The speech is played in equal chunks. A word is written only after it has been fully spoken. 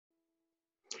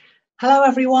Hello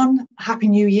everyone, Happy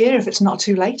New Year if it's not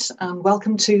too late, and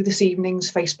welcome to this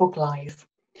evening's Facebook Live.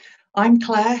 I'm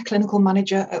Claire, Clinical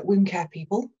Manager at Wound Care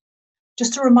People.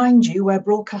 Just to remind you, we're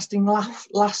broadcasting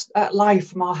live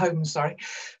from our homes,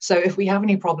 so if we have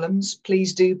any problems,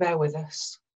 please do bear with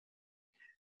us.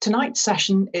 Tonight's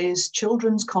session is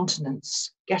Children's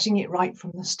Continence, Getting It Right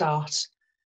from the Start,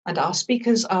 and our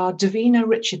speakers are Davina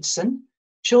Richardson,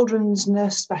 Children's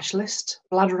Nurse Specialist,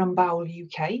 Bladder Bowel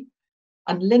UK,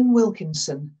 and Lynn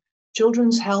Wilkinson,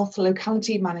 Children's Health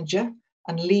Locality Manager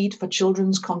and Lead for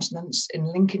Children's Continence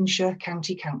in Lincolnshire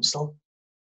County Council.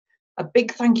 A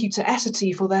big thank you to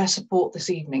Essity for their support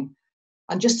this evening.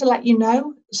 And just to let you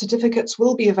know, certificates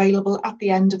will be available at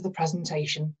the end of the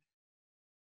presentation.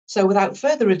 So without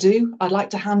further ado, I'd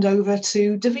like to hand over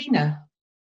to Davina.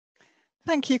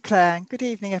 Thank you, Claire. Good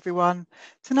evening, everyone.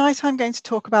 Tonight, I'm going to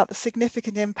talk about the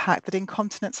significant impact that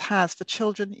incontinence has for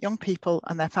children, young people,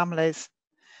 and their families.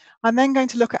 I'm then going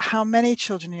to look at how many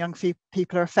children and young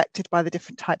people are affected by the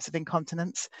different types of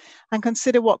incontinence and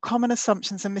consider what common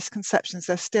assumptions and misconceptions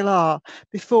there still are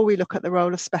before we look at the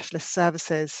role of specialist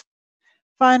services.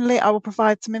 Finally, I will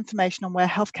provide some information on where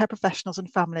healthcare professionals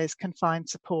and families can find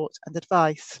support and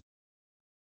advice.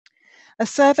 A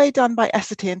survey done by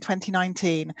Essity in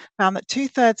 2019 found that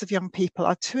 2/3 of young people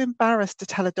are too embarrassed to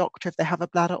tell a doctor if they have a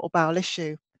bladder or bowel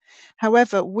issue.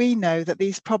 However, we know that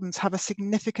these problems have a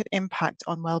significant impact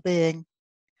on well-being.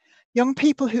 Young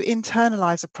people who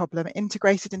internalise a problem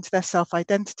integrate it into their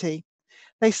self-identity.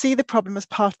 They see the problem as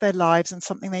part of their lives and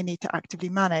something they need to actively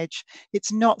manage.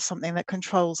 It's not something that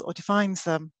controls or defines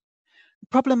them. The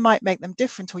problem might make them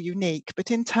different or unique, but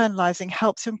internalising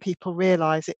helps young people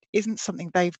realise it isn't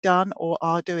something they've done or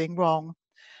are doing wrong,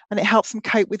 and it helps them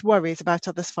cope with worries about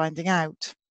others finding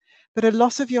out. But a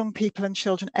lot of young people and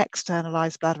children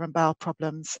externalise bladder and bowel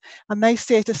problems, and they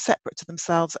see it as separate to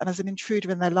themselves and as an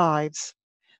intruder in their lives.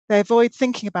 They avoid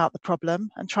thinking about the problem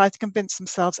and try to convince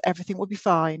themselves everything will be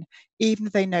fine, even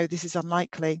if they know this is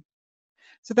unlikely.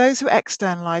 So those who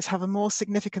externalise have a more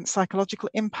significant psychological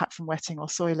impact from wetting or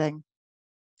soiling.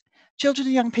 Children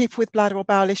and young people with bladder or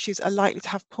bowel issues are likely to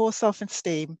have poor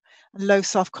self-esteem and low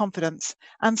self-confidence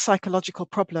and psychological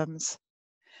problems.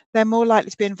 They're more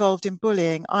likely to be involved in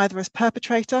bullying, either as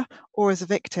perpetrator or as a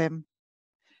victim.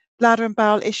 Bladder and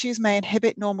bowel issues may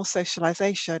inhibit normal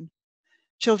socialisation.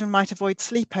 Children might avoid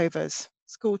sleepovers,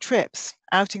 school trips,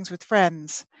 outings with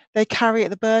friends. They carry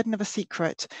the burden of a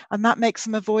secret, and that makes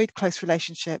them avoid close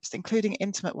relationships, including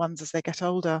intimate ones as they get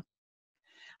older.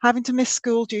 Having to miss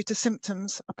school due to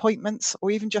symptoms, appointments,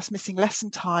 or even just missing lesson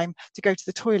time to go to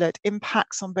the toilet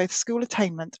impacts on both school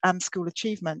attainment and school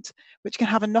achievement, which can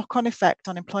have a knock-on effect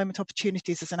on employment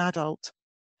opportunities as an adult.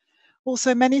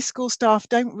 Also, many school staff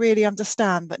don't really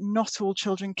understand that not all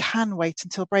children can wait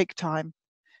until break time.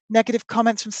 Negative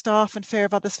comments from staff and fear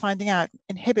of others finding out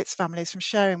inhibits families from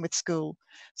sharing with school,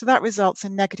 so that results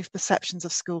in negative perceptions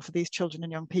of school for these children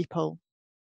and young people.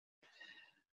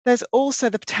 There's also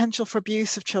the potential for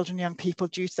abuse of children and young people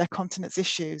due to their continence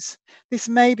issues. This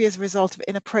may be as a result of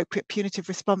inappropriate punitive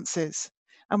responses,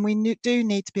 and we do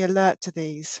need to be alert to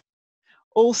these.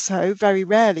 Also, very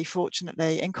rarely,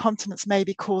 fortunately, incontinence may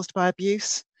be caused by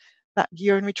abuse, that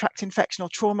urinary tract infection or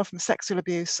trauma from sexual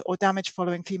abuse or damage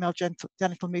following female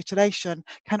genital mutilation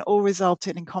can all result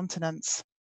in incontinence.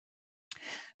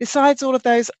 Besides all of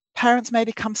those, parents may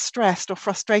become stressed or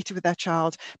frustrated with their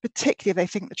child, particularly if they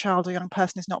think the child or young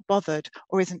person is not bothered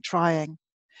or isn't trying.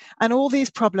 And all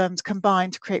these problems combine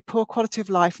to create poor quality of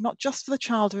life, not just for the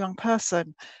child or young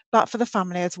person, but for the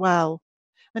family as well.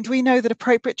 And we know that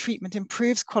appropriate treatment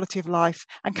improves quality of life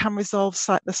and can resolve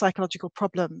the psychological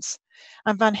problems.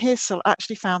 And Van Heersel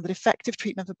actually found that effective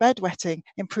treatment for bedwetting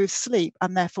improves sleep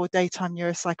and therefore daytime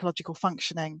neuropsychological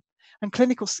functioning. And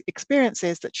clinical experience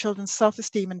is that children's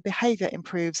self-esteem and behaviour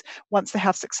improves once they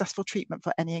have successful treatment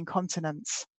for any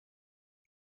incontinence.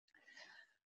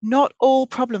 Not all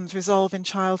problems resolve in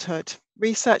childhood.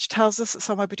 Research tells us that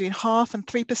somewhere between 0.5% and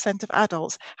 3% of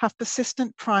adults have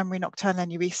persistent primary nocturnal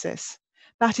enuresis.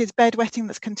 That is bedwetting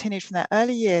that's continued from their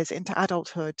early years into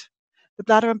adulthood. The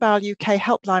Bladder Bowel UK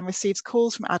helpline receives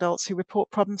calls from adults who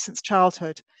report problems since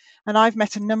childhood, and I've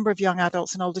met a number of young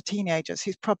adults and older teenagers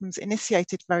whose problems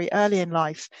initiated very early in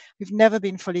life, who've never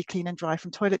been fully clean and dry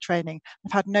from toilet training,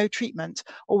 have had no treatment,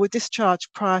 or were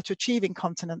discharged prior to achieving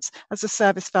continence as the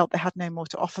service felt they had no more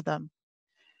to offer them.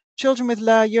 Children with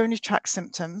lower urinary tract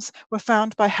symptoms were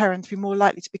found by Heron to be more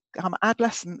likely to become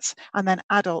adolescents and then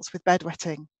adults with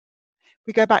bedwetting.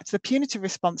 We go back to the punitive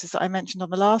responses that I mentioned on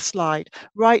the last slide.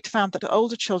 Wright found that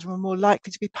older children were more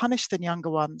likely to be punished than younger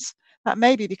ones. That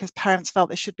may be because parents felt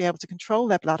they should be able to control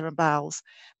their bladder and bowels,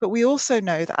 but we also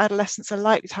know that adolescents are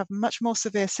likely to have much more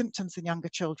severe symptoms than younger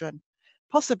children,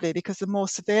 possibly because the more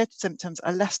severe symptoms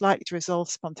are less likely to resolve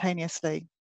spontaneously.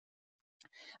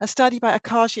 A study by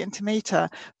Akaji and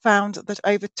Tamita found that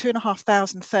over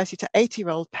 2,500 30 to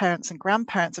 80-year-old parents and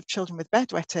grandparents of children with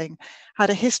bedwetting who had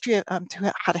a history of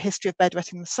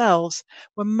bedwetting themselves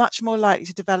were much more likely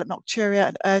to develop nocturia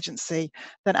and urgency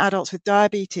than adults with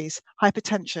diabetes,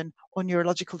 hypertension, or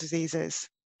neurological diseases.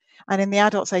 And in the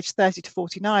adults aged 30 to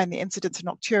 49, the incidence of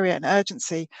nocturia and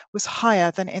urgency was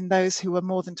higher than in those who were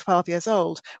more than 12 years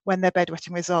old when their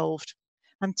bedwetting resolved.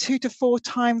 And 2 to 4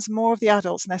 times more of the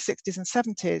adults in their 60s and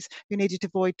 70s who needed to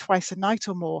void twice a night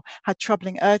or more, had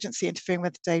troubling urgency interfering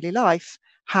with daily life,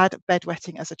 had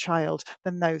bedwetting as a child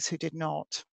than those who did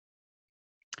not.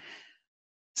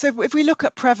 So if we look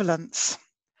at prevalence,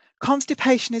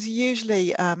 constipation is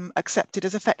usually accepted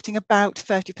as affecting about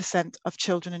 30% of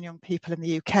children and young people in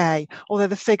the UK, although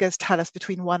the figures tell us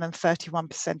between 1 and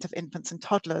 31% of infants and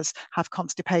toddlers have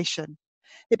constipation.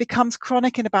 It becomes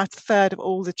chronic in about a third of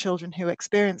all the children who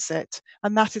experience it,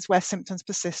 and that is where symptoms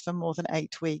persist for more than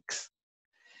 8 weeks.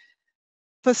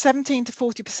 For 17 to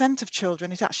 40% of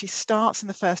children, it actually starts in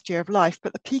the first year of life,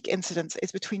 but the peak incidence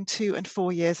is between 2 and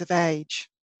 4 years of age.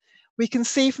 We can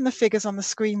see from the figures on the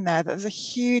screen there that there's a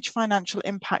huge financial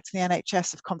impact in the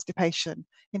NHS of constipation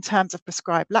in terms of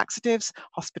prescribed laxatives,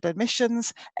 hospital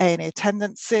admissions, A&E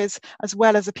attendances, as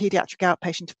well as the paediatric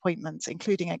outpatient appointments,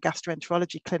 including at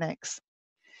gastroenterology clinics.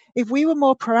 If we were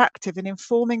more proactive in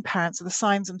informing parents of the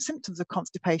signs and symptoms of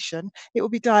constipation, it would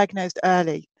be diagnosed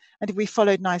early. And if we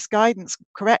followed NICE guidance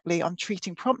correctly on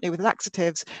treating promptly with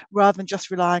laxatives, rather than just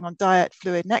relying on diet,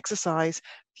 fluid, and exercise,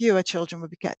 fewer children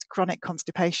would get chronic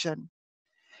constipation.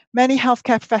 Many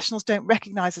healthcare professionals don't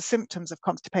recognise the symptoms of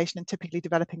constipation in typically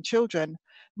developing children,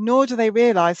 nor do they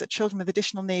realise that children with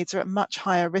additional needs are at much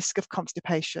higher risk of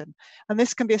constipation. And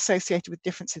this can be associated with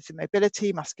differences in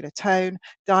mobility, muscular tone,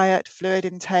 diet, fluid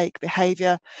intake,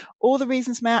 behaviour. All the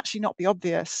reasons may actually not be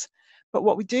obvious. But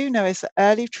what we do know is that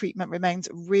early treatment remains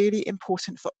really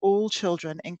important for all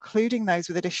children, including those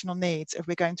with additional needs, if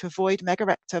we're going to avoid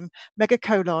megarectum,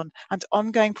 megacolon, and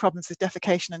ongoing problems with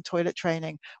defecation and toilet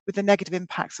training, with the negative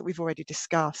impacts that we've already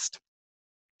discussed.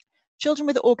 Children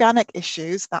with organic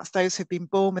issues, that's those who've been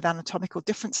born with anatomical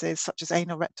differences such as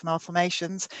anal rectal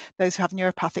malformations, those who have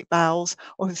neuropathic bowels,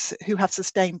 or who have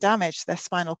sustained damage to their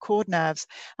spinal cord nerves,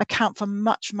 account for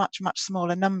much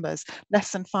smaller numbers,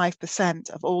 less than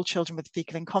 5% of all children with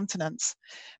fecal incontinence.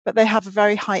 But they have a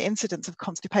very high incidence of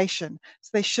constipation, so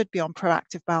they should be on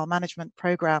proactive bowel management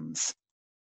programs.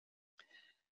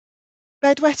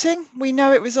 Bedwetting, we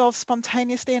know it resolves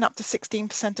spontaneously in up to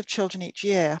 16% of children each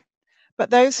year. But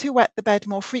those who wet the bed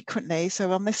more frequently,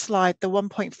 so on this slide, the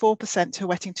 1.4% who are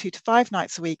wetting 2 to 5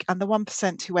 nights a week and the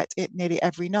 1% who wet it nearly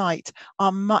every night,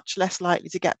 are much less likely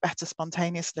to get better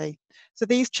spontaneously. So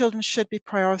these children should be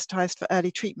prioritised for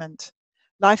early treatment.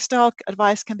 Lifestyle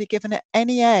advice can be given at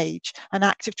any age, and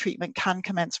active treatment can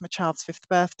commence from a child's 5th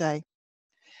birthday.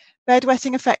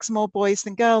 Bedwetting affects more boys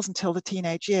than girls until the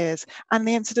teenage years, and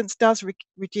the incidence does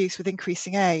reduce with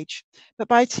increasing age. But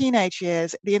by teenage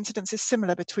years, the incidence is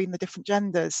similar between the different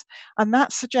genders, and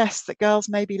that suggests that girls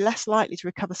may be less likely to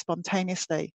recover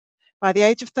spontaneously. By the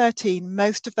age of 13,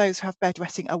 most of those who have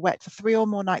bedwetting are wet for 3 or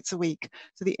more nights a week,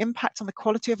 so the impact on the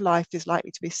quality of life is likely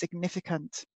to be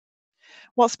significant.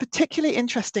 What's particularly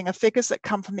interesting are figures that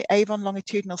come from the Avon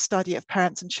longitudinal study of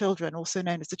parents and children, also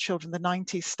known as the Children of the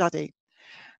 90s study.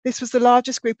 This was the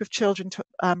largest group of children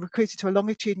recruited to a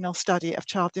longitudinal study of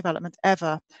child development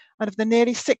ever. And of the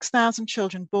nearly 6,000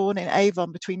 children born in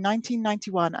Avon between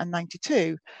 1991 and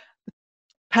 92,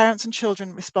 parents and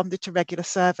children responded to regular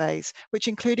surveys, which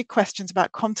included questions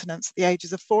about continence at the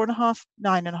ages of 4.5,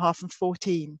 9.5, and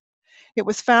 14. It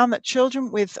was found that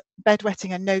children with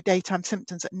bedwetting and no daytime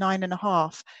symptoms at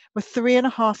 9.5 were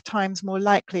 3.5 times more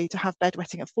likely to have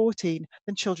bedwetting at 14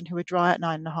 than children who were dry at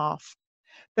 9.5.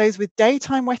 Those with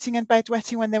daytime wetting and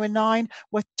bedwetting when they were 9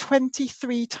 were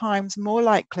 23 times more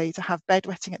likely to have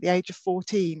bedwetting at the age of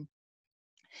 14.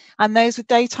 And those with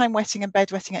daytime wetting and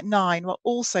bedwetting at 9 were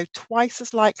also twice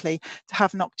as likely to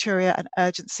have nocturia and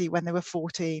urgency when they were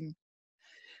 14.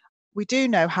 We do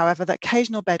know, however, that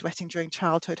occasional bedwetting during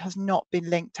childhood has not been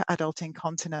linked to adult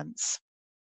incontinence.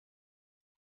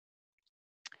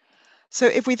 So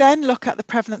if we then look at the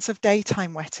prevalence of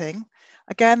daytime wetting,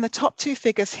 again, the top 2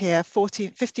 figures here,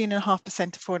 15.5%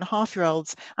 of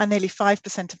 4.5-year-olds and nearly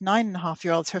 5% of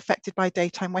 9.5-year-olds who are affected by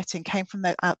daytime wetting, came from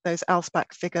those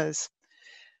ALSPAC figures.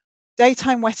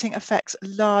 Daytime wetting affects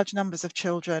large numbers of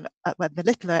children at the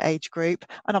littler age group,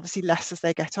 and obviously less as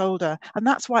they get older. And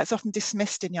that's why it's often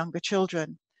dismissed in younger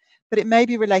children. But it may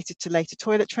be related to later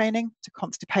toilet training, to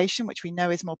constipation, which we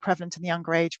know is more prevalent in the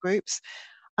younger age groups.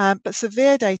 But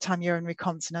severe daytime urinary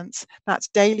continence, that's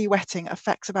daily wetting,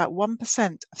 affects about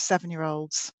 1% of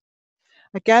 7-year-olds.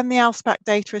 Again, the ALSPAC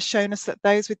data has shown us that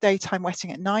those with daytime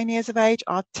wetting at 9 years of age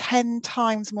are 10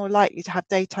 times more likely to have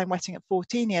daytime wetting at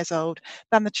 14 years old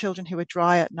than the children who are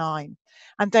dry at 9.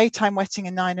 And daytime wetting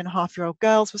in 9.5-year-old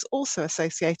girls was also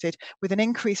associated with an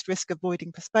increased risk of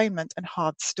voiding postponement and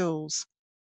hard stools.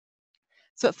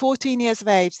 So at 14 years of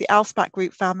age, the ALSPAC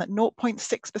group found that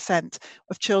 0.6%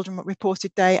 of children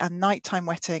reported day and nighttime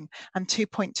wetting, and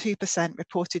 2.2%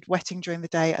 reported wetting during the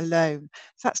day alone.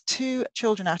 So that's 2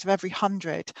 children out of every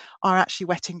 100 are actually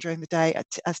wetting during the day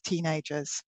as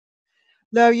teenagers.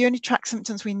 Lower urinary tract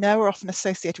symptoms we know are often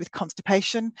associated with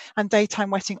constipation, and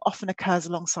daytime wetting often occurs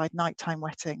alongside nighttime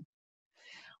wetting.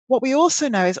 What we also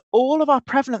know is all of our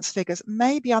prevalence figures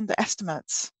may be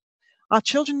underestimates. Our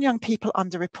children and young people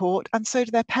underreport, and so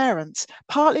do their parents,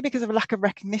 partly because of a lack of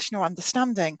recognition or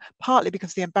understanding, partly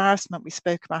because of the embarrassment we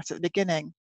spoke about at the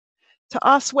beginning. To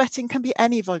us, wetting can be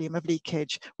any volume of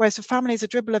leakage, whereas for families, a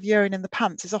dribble of urine in the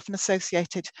pants is often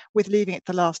associated with leaving it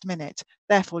the last minute,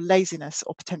 therefore laziness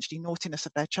or potentially naughtiness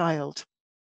of their child.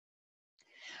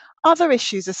 Other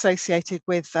issues associated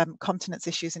with continence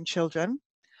issues in children.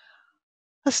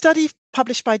 A study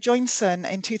published by Joinson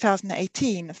in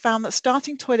 2018 found that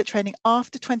starting toilet training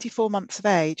after 24 months of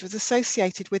age was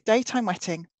associated with daytime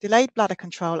wetting, delayed bladder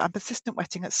control, and persistent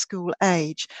wetting at school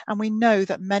age. And we know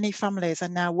that many families are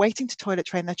now waiting to toilet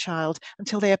train their child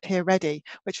until they appear ready,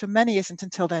 which for many isn't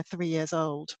until they're 3 years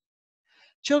old.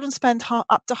 Children spend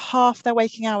up to half their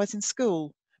waking hours in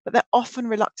school, but they're often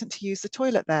reluctant to use the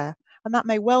toilet there. And that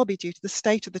may well be due to the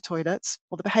state of the toilets,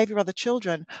 or the behaviour of other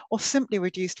children, or simply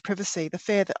reduced privacy, the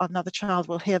fear that another child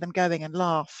will hear them going and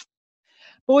laugh.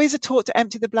 Boys are taught to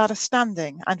empty the bladder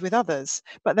standing and with others,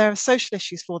 but there are social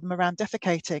issues for them around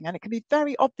defecating, and it can be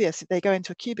very obvious if they go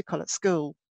into a cubicle at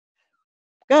school.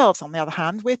 Girls, on the other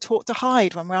hand, we're taught to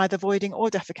hide when we're either voiding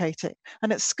or defecating,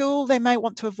 and at school they may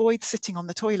want to avoid sitting on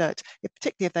the toilet,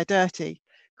 particularly if they're dirty.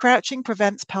 Crouching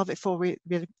prevents pelvic floor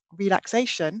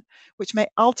relaxation, which may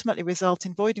ultimately result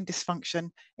in voiding dysfunction,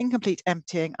 incomplete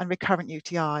emptying, and recurrent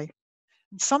UTI.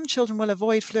 And some children will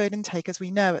avoid fluid intake, as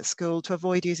we know, at school to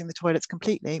avoid using the toilets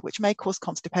completely, which may cause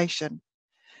constipation.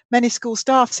 Many school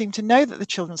staff seem to know that the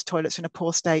children's toilets are in a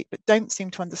poor state, but don't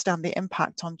seem to understand the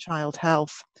impact on child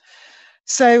health.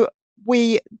 So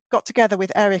we got together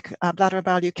with Eric, Bladder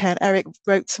Bowel UK, and Eric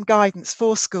wrote some guidance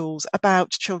for schools about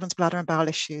children's bladder and bowel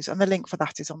issues, and the link for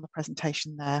that is on the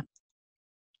presentation there.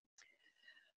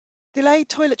 Delayed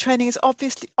toilet training is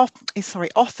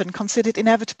often considered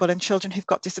inevitable in children who've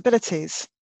got disabilities.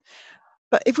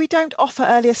 But if we don't offer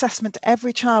early assessment to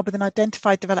every child with an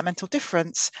identified developmental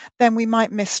difference, then we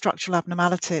might miss structural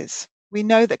abnormalities. We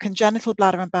know that congenital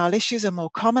bladder and bowel issues are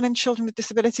more common in children with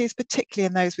disabilities, particularly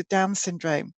in those with Down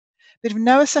syndrome. But if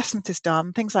no assessment is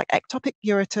done, things like ectopic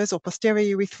ureters or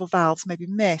posterior urethral valves may be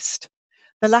missed.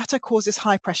 The latter causes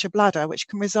high pressure bladder, which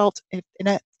can result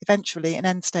eventually in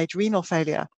end-stage renal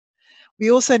failure. We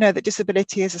also know that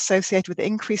disability is associated with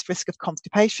increased risk of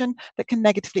constipation that can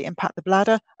negatively impact the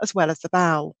bladder as well as the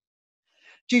bowel.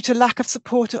 Due to lack of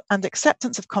support and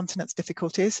acceptance of continence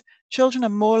difficulties, children are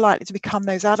more likely to become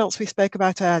those adults we spoke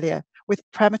about earlier, with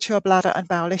premature bladder and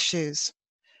bowel issues.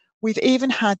 We've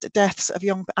even had deaths of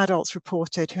young adults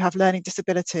reported who have learning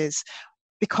disabilities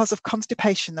because of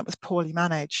constipation that was poorly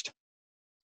managed.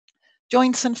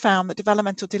 Joinson found that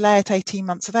developmental delay at 18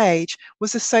 months of age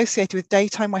was associated with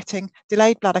daytime wetting,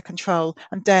 delayed bladder control,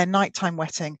 and day and nighttime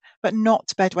wetting, but not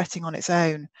bedwetting on its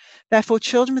own. Therefore,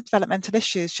 children with developmental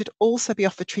issues should also be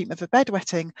offered treatment for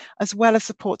bedwetting, as well as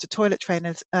support to toilet train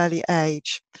at early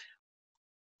age.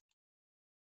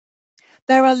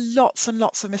 There are lots and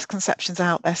lots of misconceptions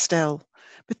out there still.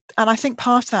 And I think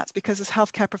part of that's because as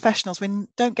healthcare professionals, we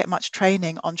don't get much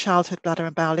training on childhood bladder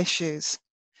and bowel issues.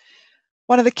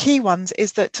 One of the key ones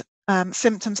is that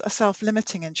symptoms are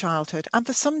self-limiting in childhood, and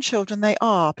for some children they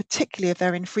are, particularly if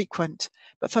they're infrequent,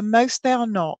 but for most they are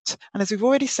not. And as we've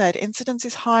already said, incidence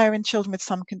is higher in children with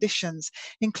some conditions,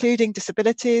 including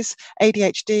disabilities,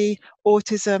 ADHD,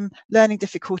 autism, learning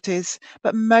difficulties,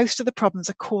 but most of the problems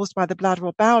are caused by the bladder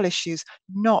or bowel issues,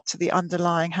 not the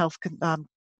underlying health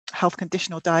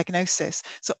condition or diagnosis.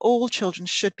 So all children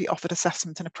should be offered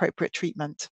assessment and appropriate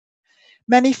treatment.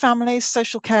 Many families,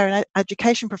 social care and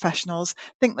education professionals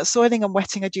think that soiling and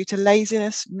wetting are due to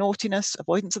laziness, naughtiness,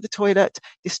 avoidance of the toilet,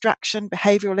 distraction,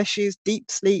 behavioural issues,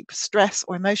 deep sleep, stress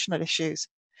or emotional issues.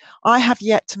 I have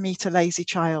yet to meet a lazy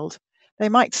child. They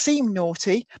might seem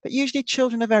naughty, but usually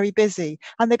children are very busy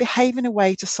and they behave in a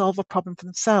way to solve a problem for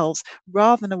themselves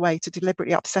rather than a way to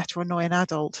deliberately upset or annoy an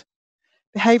adult.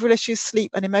 Behavioural issues,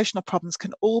 sleep and emotional problems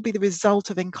can all be the result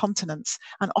of incontinence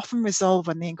and often resolve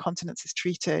when the incontinence is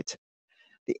treated.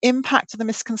 The impact of the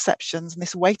misconceptions and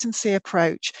this wait and see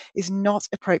approach is not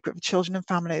appropriate for children and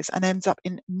families and ends up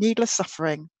in needless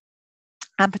suffering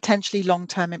and potentially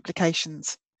long-term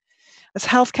implications. As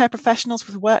healthcare professionals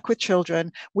who work with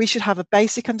children, we should have a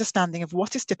basic understanding of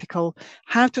what is typical,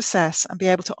 how to assess and be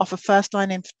able to offer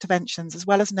first-line interventions, as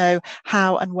well as know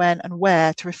how and when and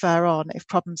where to refer on if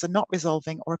problems are not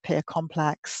resolving or appear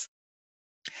complex.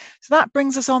 So that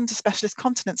brings us on to specialist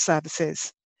continence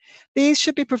services. These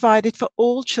should be provided for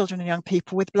all children and young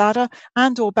people with bladder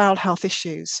and or bowel health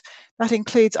issues. That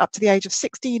includes up to the age of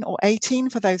 16 or 18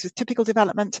 for those with typical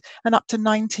development and up to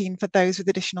 19 for those with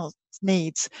additional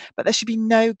needs. But there should be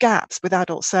no gaps with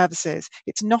adult services.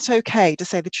 It's not okay to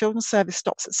say the children's service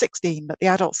stops at 16, but the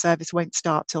adult service won't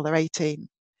start till they're 18.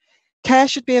 Care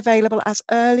should be available as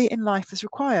early in life as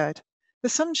required. For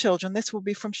some children, this will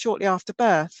be from shortly after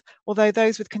birth, although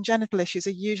those with congenital issues are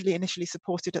usually initially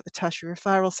supported at the tertiary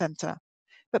referral centre.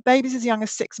 But babies as young as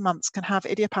 6 months can have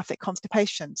idiopathic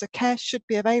constipation, so care should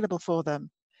be available for them.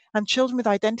 And children with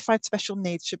identified special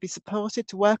needs should be supported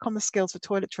to work on the skills for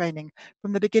toilet training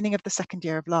from the beginning of the second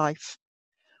year of life.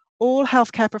 All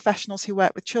healthcare professionals who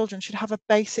work with children should have a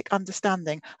basic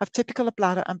understanding of typical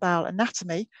bladder and bowel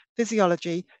anatomy,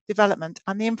 physiology, development,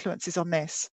 and the influences on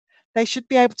this. They should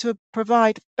be able to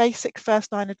provide basic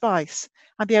first-line advice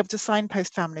and be able to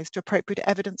signpost families to appropriate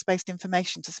evidence-based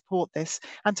information to support this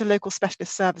and to local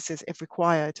specialist services if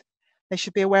required. They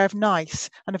should be aware of NICE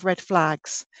and of red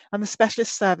flags, and the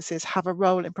specialist services have a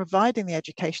role in providing the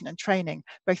education and training,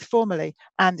 both formally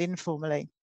and informally.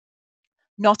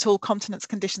 Not all continence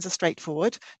conditions are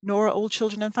straightforward, nor are all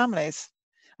children and families.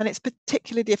 And it's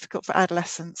particularly difficult for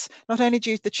adolescents, not only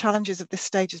due to the challenges of this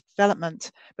stage of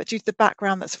development, but due to the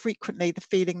background that's frequently the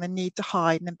feeling the need to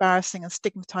hide an embarrassing and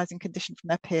stigmatizing condition from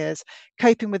their peers,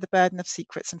 coping with the burden of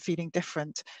secrets and feeling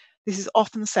different. This is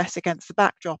often set against the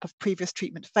backdrop of previous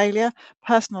treatment failure,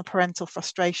 personal parental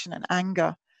frustration and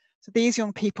anger. So these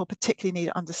young people particularly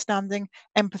need understanding,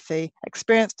 empathy,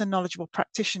 experienced and knowledgeable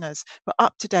practitioners who are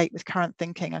up to date with current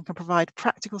thinking and can provide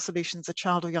practical solutions a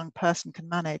child or young person can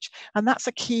manage. And that's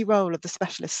a key role of the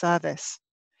specialist service.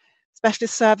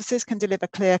 Specialist services can deliver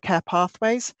clear care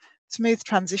pathways, smooth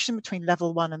transition between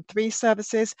level 1 and 3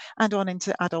 services and on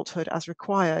into adulthood as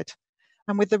required.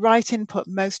 And with the right input,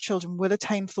 most children will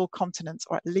attain full continence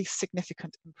or at least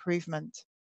significant improvement.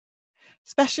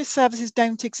 Specialist services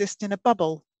don't exist in a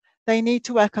bubble. They need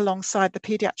to work alongside the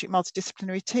paediatric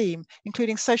multidisciplinary team,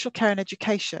 including social care and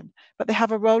education, but they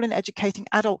have a role in educating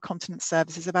adult continence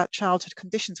services about childhood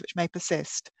conditions which may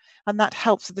persist, and that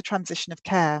helps with the transition of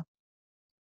care.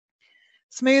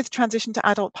 Smooth transition to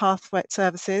adult pathway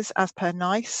services as per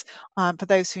NICE for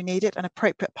those who need it, and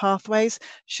appropriate pathways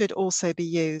should also be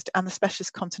used, and the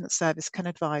specialist continence service can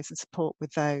advise and support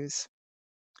with those.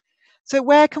 So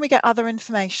where can we get other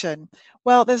information?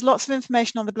 Well, there's lots of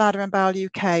information on the Bladder Bowel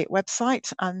UK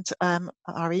website, and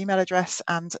our email address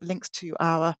and links to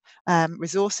our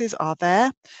resources are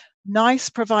there. NICE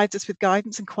provides us with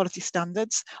guidance and quality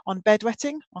standards on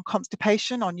bedwetting, on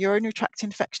constipation, on urinary tract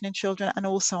infection in children, and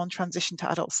also on transition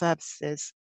to adult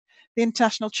services. The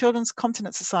International Children's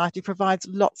Continence Society provides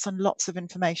lots and lots of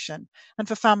information, and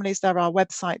for families there are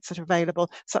websites that are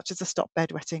available, such as the Stop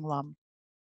Bedwetting one.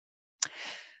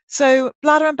 So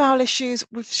bladder and bowel issues,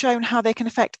 we've shown how they can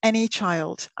affect any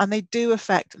child, and they do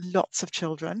affect lots of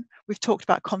children. We've talked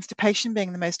about constipation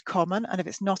being the most common, and if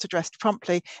it's not addressed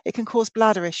promptly, it can cause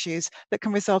bladder issues that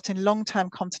can result in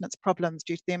long-term continence problems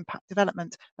due to the impact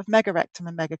development of megarectum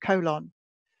and megacolon.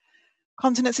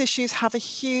 Continence issues have a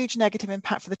huge negative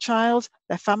impact for the child,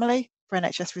 their family, for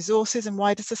NHS resources and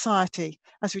wider society,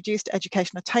 as reduced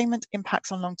educational attainment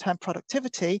impacts on long-term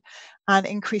productivity, and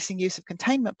increasing use of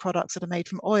containment products that are made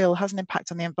from oil has an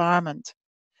impact on the environment.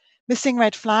 Missing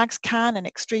red flags can, in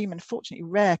extreme and fortunately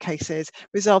rare cases,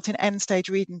 result in end-stage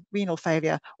renal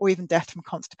failure or even death from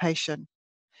constipation.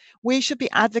 We should be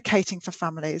advocating for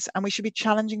families, and we should be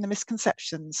challenging the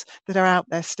misconceptions that are out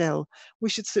there still. We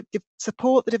should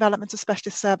support the development of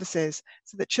specialist services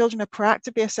so that children are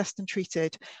proactively assessed and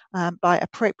treated by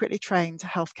appropriately trained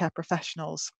healthcare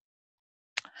professionals.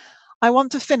 I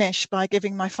want to finish by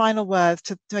giving my final words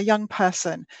to a young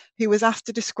person who was asked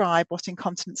to describe what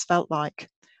incontinence felt like,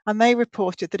 and they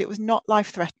reported that it was not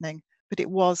life-threatening, but it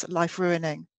was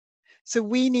life-ruining. So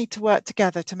we need to work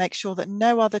together to make sure that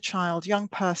no other child, young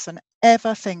person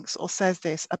ever thinks or says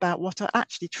this about what are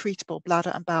actually treatable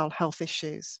bladder and bowel health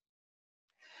issues.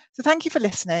 So thank you for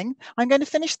listening. I'm going to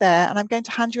finish there, and I'm going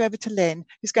to hand you over to Lynn,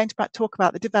 who's going to talk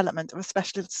about the development of a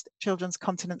specialist children's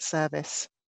continence service.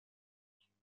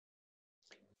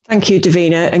 Thank you,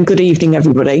 Davina, and good evening,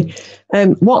 everybody.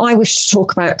 What I wish to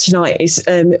talk about tonight is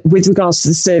with regards to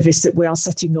the service that we are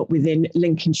setting up within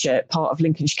Lincolnshire, part of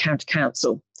Lincolnshire County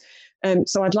Council.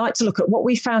 So I'd like to look at what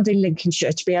we found in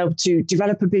Lincolnshire to be able to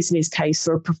develop a business case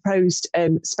for a proposed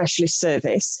specialist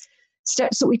service,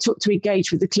 steps that we took to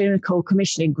engage with the clinical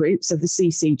commissioning groups of the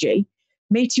CCG,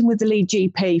 meeting with the lead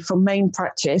GP from main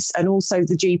practice and also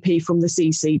the GP from the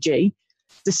CCG,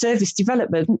 the service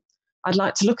development. I'd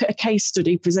like to look at a case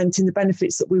study presenting the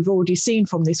benefits that we've already seen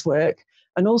from this work,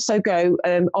 and also go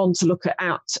on to look at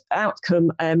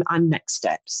outcome and next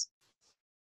steps.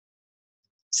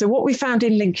 So what we found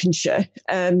in Lincolnshire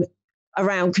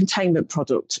around containment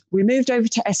product, we moved over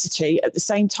to Essity at the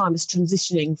same time as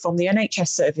transitioning from the NHS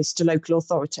service to local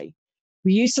authority.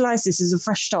 We utilised this as a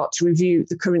fresh start to review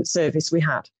the current service we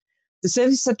had. The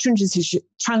service had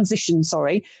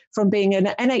transitioned from being an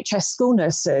NHS school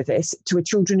nurse service to a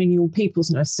children and young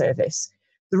people's nurse service.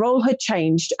 The role had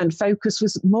changed and focus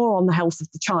was more on the health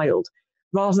of the child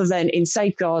rather than in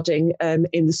safeguarding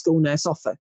in the school nurse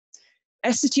offer.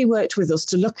 Essity worked with us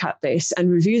to look at this and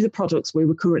review the products we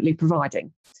were currently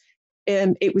providing.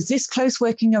 It was this close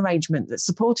working arrangement that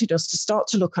supported us to start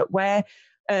to look at where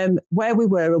we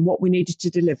were and what we needed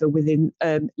to deliver within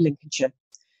Lincolnshire.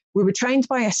 We were trained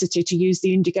by Essity to use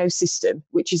the Indigo system,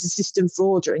 which is a system for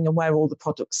ordering and where all the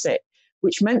products sit,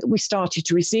 which meant that we started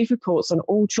to receive reports on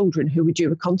all children who were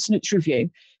due a continence review,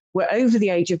 were over the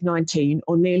age of 19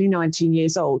 or nearly 19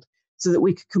 years old, so that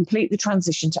we could complete the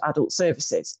transition to adult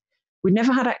services. We'd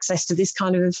never had access to this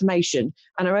kind of information,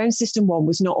 and our own System 1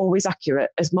 was not always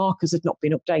accurate as markers had not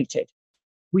been updated.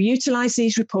 We utilised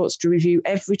these reports to review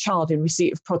every child in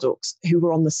receipt of products who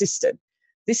were on the system.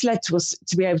 This led to us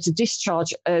to be able to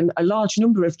discharge a large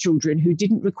number of children who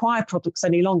didn't require products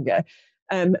any longer.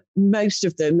 Most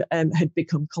of them had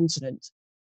become continent.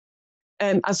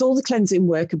 As all the cleansing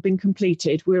work had been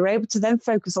completed, we were able to then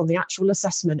focus on the actual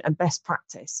assessment and best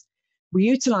practice. We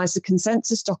utilised the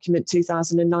Consensus Document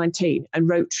 2019 and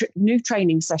wrote new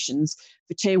training sessions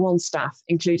for Tier 1 staff,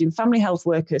 including family health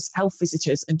workers, health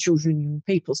visitors and children and young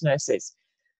people's nurses.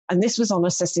 And this was on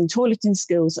assessing toileting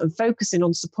skills and focusing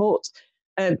on support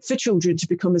for children to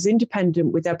become as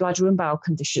independent with their bladder and bowel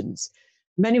conditions,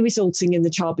 many resulting in the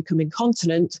child becoming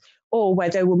continent or where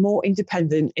they were more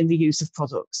independent in the use of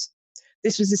products.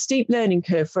 This was a steep learning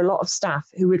curve for a lot of staff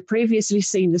who had previously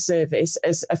seen the service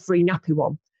as a free nappy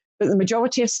one, but the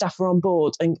majority of staff are on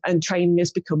board and training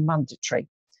has become mandatory.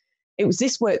 It was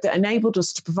this work that enabled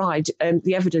us to provide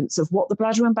the evidence of what the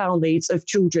bladder and bowel needs of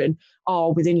children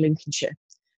are within Lincolnshire.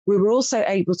 We were also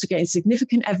able to gain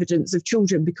significant evidence of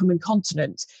children becoming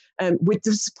continent with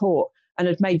the support and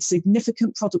had made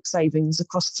significant product savings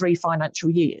across 3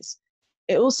 financial years.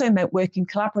 It also meant working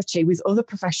collaboratively with other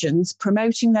professions,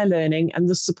 promoting their learning and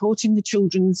thus supporting the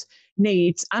children's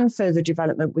needs and further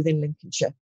development within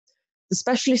Lincolnshire. The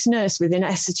specialist nurse within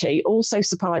Essity also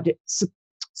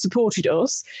supported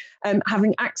us,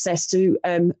 having access to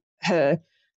her,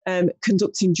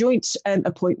 conducting joint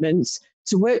appointments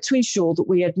to work to ensure that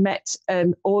we had met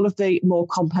all of the more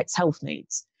complex health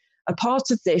needs. A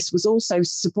part of this was also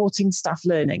supporting staff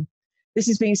learning. This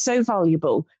has been so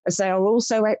valuable as they are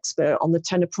also expert on the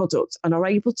tenor product and are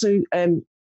able to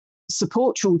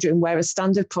support children where a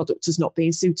standard product has not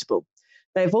been suitable.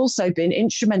 They have also been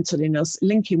instrumental in us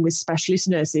linking with specialist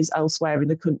nurses elsewhere in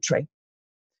the country.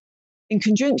 In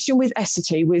conjunction with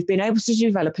Essity, we've been able to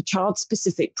develop a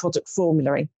child-specific product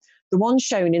formulary. The one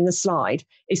shown in the slide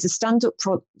is the standard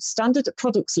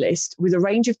products list with a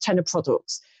range of tenor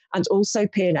products and also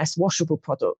P&S washable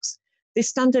products. This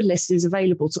standard list is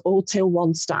available to all Tier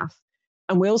 1 staff,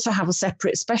 and we also have a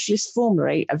separate specialist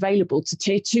formulary available to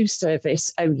Tier 2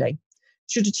 service only.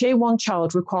 Should a Tier 1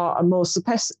 child require a more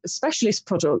specialist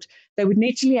product, they would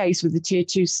need to liaise with the Tier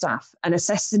 2 staff and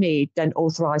assess the need, then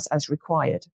authorise as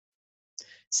required.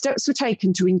 Steps were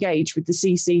taken to engage with the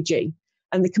CCG,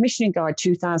 and the Commissioning Guide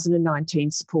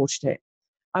 2019 supported it.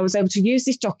 I was able to use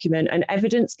this document and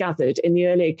evidence gathered in the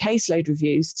earlier caseload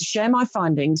reviews to share my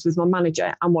findings with my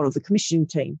manager and one of the commissioning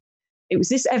team. It was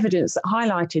this evidence that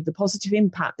highlighted the positive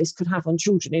impact this could have on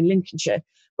children in Lincolnshire,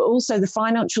 but also the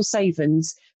financial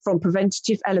savings from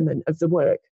preventative element of the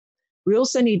work. We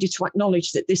also needed to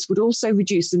acknowledge that this would also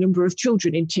reduce the number of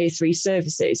children in Tier 3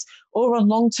 services or on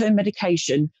long-term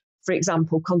medication, for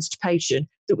example, constipation,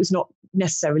 that was not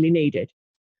necessarily needed.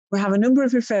 We have a number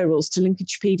of referrals to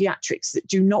Lincolnshire Paediatrics that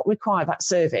do not require that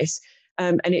service,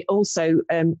 and it also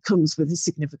comes with a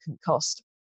significant cost.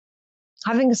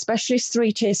 Having a specialist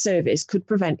 3-tier service could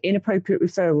prevent inappropriate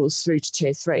referrals through to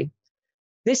Tier 3.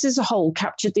 This as a whole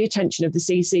captured the attention of the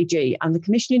CCG, and the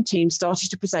commissioning team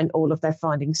started to present all of their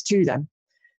findings to them.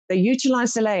 They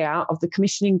utilised the layout of the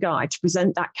commissioning guide to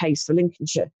present that case for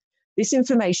Lincolnshire. This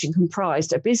information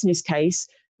comprised a business case,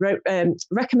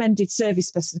 recommended service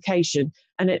specification,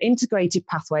 and an integrated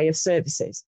pathway of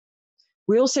services.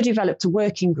 We also developed a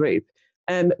working group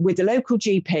with the local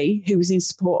GP who was in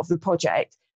support of the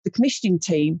project, the commissioning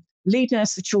team, lead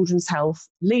nurse for children's health,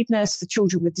 lead nurse for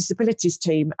children with disabilities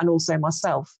team, and also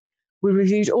myself. We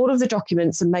reviewed all of the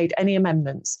documents and made any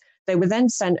amendments. They were then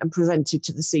sent and presented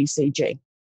to the CCG.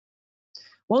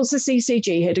 Once the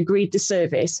CCG had agreed the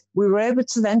service, we were able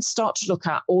to then start to look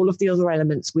at all of the other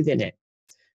elements within it.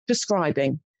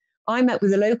 Prescribing. I met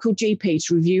with a local GP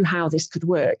to review how this could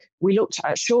work. We looked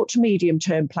at short to medium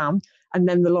term plan and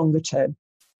then the longer term.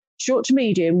 Short to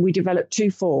medium, we developed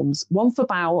 2 forms, one for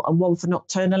bowel and one for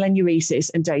nocturnal enuresis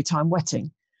and daytime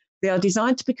wetting. They are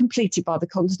designed to be completed by the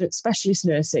continence specialist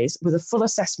nurses with a full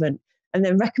assessment and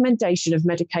then recommendation of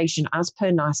medication as per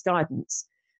NICE guidance.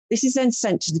 This is then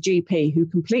sent to the GP who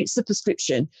completes the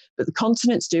prescription, but the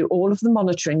continents do all of the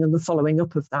monitoring and the following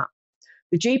up of that.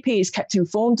 The GP is kept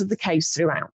informed of the case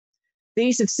throughout.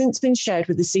 These have since been shared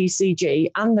with the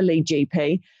CCG and the lead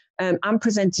GP and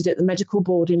presented at the medical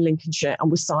board in Lincolnshire and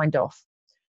were signed off.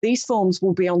 These forms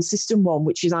will be on System 1,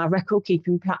 which is our record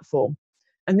keeping platform.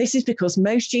 And this is because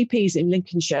most GPs in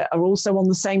Lincolnshire are also on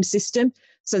the same system,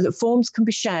 so that forms can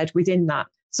be shared within that.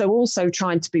 So also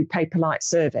trying to be paper-light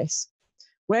service.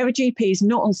 Where a GP is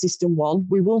not on System 1,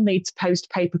 we will need to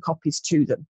post paper copies to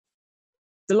them.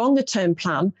 The longer term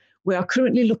plan, we are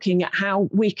currently looking at how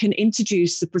we can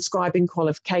introduce the prescribing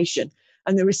qualification,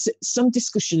 and there is some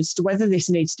discussion as to whether this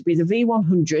needs to be the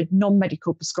V100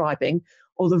 non-medical prescribing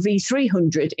or the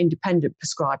V300 independent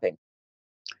prescribing.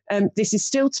 This is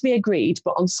still to be agreed,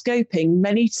 but on scoping,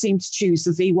 many seem to choose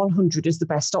the V100 as the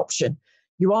best option.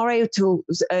 You are able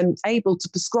to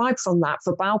prescribe from that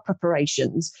for bowel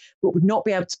preparations, but would not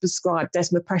be able to prescribe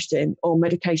desmopressin or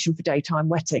medication for daytime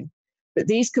wetting. But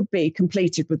these could be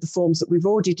completed with the forms that we've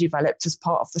already developed as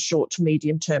part of the short to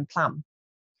medium term plan.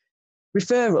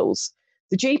 Referrals.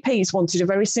 The GPs wanted a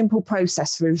very simple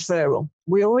process for referral.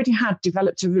 We already had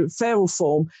developed a referral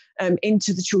form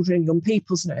into the children and young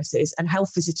people's nurses and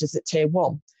health visitors at Tier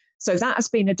 1. So that has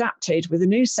been adapted with a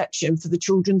new section for the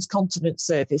Children's Continence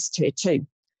Service Tier 2.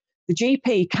 The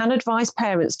GP can advise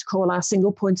parents to call our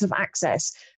single point of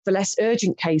access for less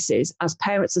urgent cases, as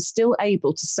parents are still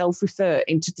able to self-refer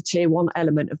into the Tier 1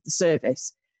 element of the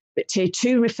service. But Tier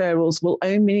 2 referrals will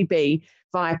only be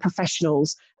via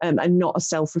professionals and not a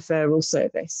self-referral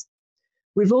service.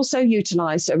 We've also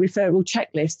utilised a referral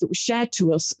checklist that was shared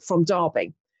to us from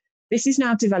Derby. This is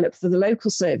now developed for the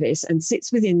local service and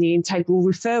sits within the integral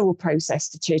referral process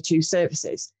to Tier 2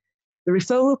 services. The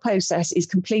referral process is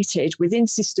completed within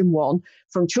System 1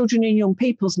 from children and young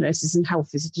people's nurses and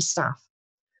health visitor staff.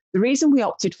 The reason we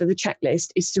opted for the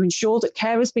checklist is to ensure that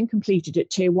care has been completed at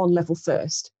Tier 1 level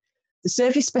first. The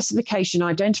service specification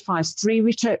identifies 3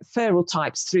 referral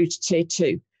types through to Tier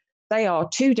 2. They are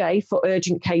 2-day for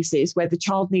urgent cases where the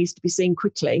child needs to be seen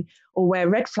quickly or where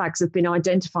red flags have been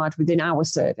identified within our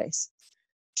service.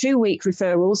 2-week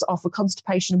referrals are for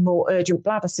constipation and more urgent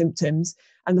bladder symptoms,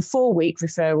 and the 4-week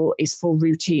referral is for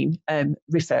routine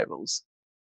referrals.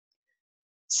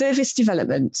 Service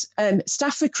development.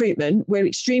 Staff recruitment, we're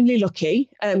extremely lucky.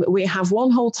 We have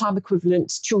 1 whole-time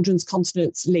equivalent children's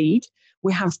continence lead.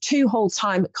 We have 2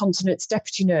 whole-time continence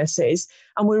deputy nurses,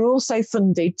 and we're also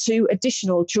funded 2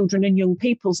 additional children and young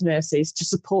people's nurses to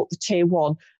support the Tier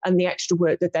 1 and the extra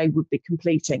work that they would be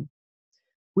completing.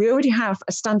 We already have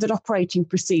a standard operating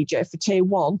procedure for Tier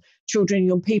 1 children and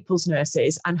young people's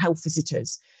nurses and health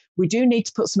visitors. We do need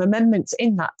to put some amendments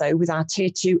in that, though, with our Tier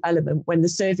 2 element when the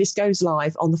service goes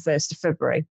live on the 1st of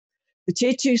February. The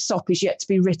Tier 2 SOP is yet to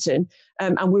be written,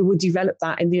 and we will develop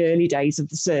that in the early days of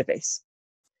the service.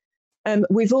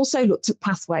 We've also looked at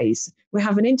pathways. We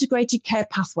have an integrated care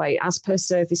pathway as per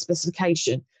service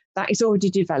specification that is already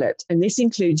developed, and this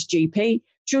includes GP,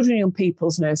 children and young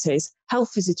people's nurses,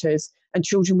 health visitors, and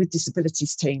children with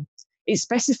disabilities team. It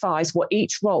specifies what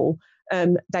each role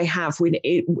they have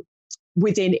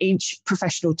within each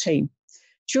professional team.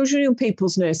 Children and young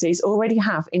people's nurses already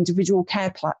have individual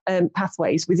care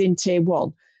pathways within Tier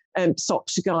 1 SOP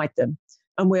to guide them.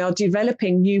 And we are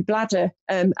developing new bladder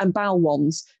and bowel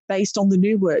ones based on the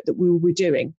new work that we will be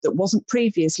doing that wasn't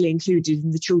previously included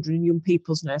in the children and young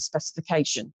people's nurse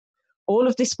specification. All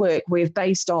of this work we have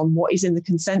based on what is in the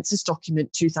consensus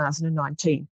document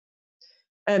 2019.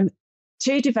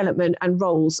 Tier development and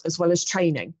roles as well as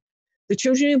training. The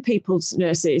Children and People's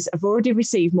nurses have already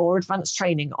received more advanced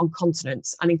training on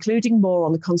continence and including more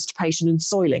on the constipation and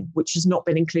soiling, which has not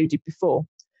been included before.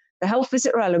 The health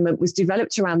visitor element was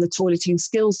developed around the toileting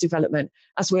skills development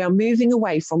as we are moving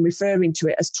away from referring to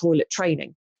it as toilet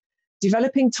training.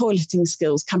 Developing toileting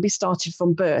skills can be started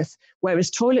from birth, whereas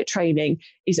toilet training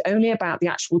is only about the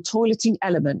actual toileting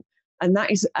element, and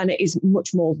it is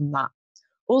much more than that.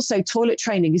 Also, toilet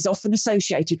training is often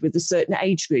associated with a certain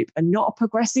age group and not a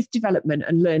progressive development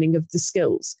and learning of the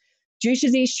skills. Due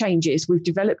to these changes, we've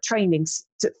developed trainings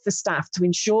for staff to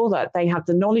ensure that they have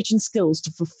the knowledge and skills to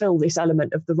fulfil this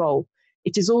element of the role.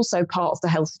 It is also part of the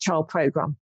Healthy Child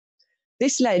programme.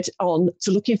 This led on to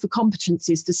looking for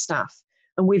competencies for staff,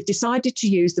 and we've decided to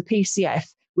use the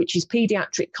PCF, which is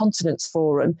Paediatric Continence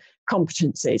Forum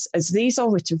competencies, as these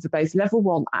are written for both level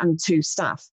 1 and 2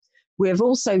 staff. We have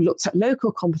also looked at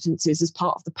local competencies as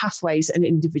part of the pathways and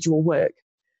individual work.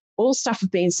 All staff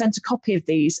have been sent a copy of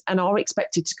these and are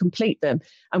expected to complete them,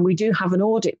 and we do have an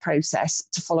audit process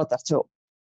to follow that up.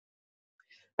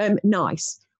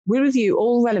 NICE. We review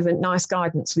all relevant NICE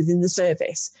guidance within the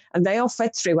service, and they are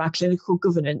fed through our clinical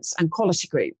governance and quality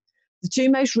group. The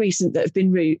two most recent that have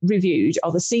been reviewed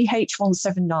are the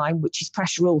CH179, which is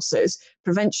pressure ulcers,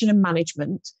 prevention and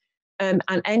management, and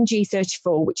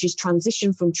NG34, which is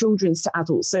transition from children's to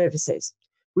adult services.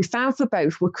 We found for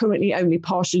both we're currently only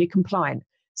partially compliant,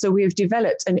 so we have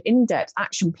developed an in-depth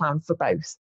action plan for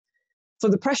both. For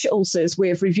the pressure ulcers, we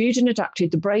have reviewed and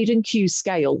adapted the Braden-Q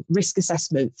scale risk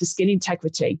assessment for skin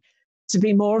integrity to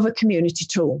be more of a community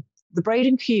tool. The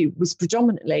Braden-Q was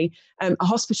predominantly a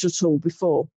hospital tool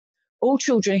before. All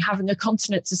children having a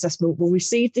continence assessment will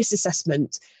receive this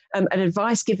assessment and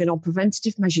advice given on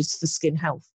preventative measures for skin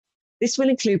health. This will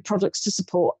include products to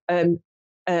support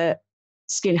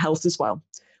skin health as well.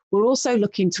 We're also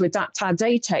looking to adapt our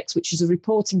Daytex, which is a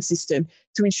reporting system,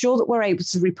 to ensure that we're able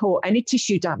to report any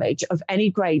tissue damage of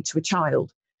any grade to a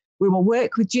child. We will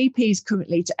work with GPs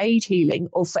currently to aid healing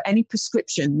or for any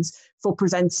prescriptions for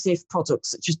preventative products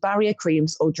such as barrier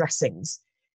creams or dressings.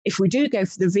 If we do go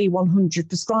for the V100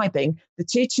 prescribing, the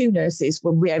Tier 2 nurses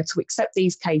will be able to accept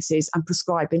these cases and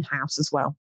prescribe in-house as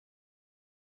well.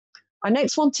 I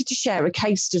next wanted to share a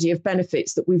case study of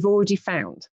benefits that we've already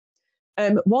found.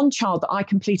 One child that I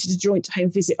completed a joint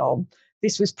home visit on,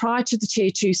 this was prior to the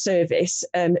Tier 2 service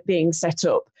being set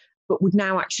up, but would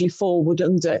now actually fall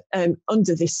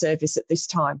under this service at this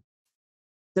time.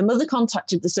 The mother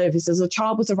contacted the service as the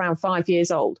child was around 5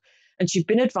 years old, and she'd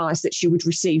been advised that she would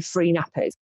receive free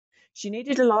nappies. She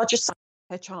needed a larger size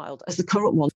for her child as the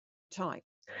current one was tight.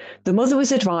 The mother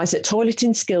was advised that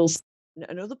toileting skills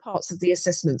and other parts of the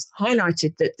assessments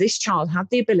highlighted that this child had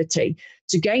the ability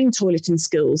to gain toileting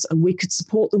skills and we could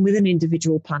support them with an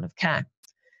individual plan of care.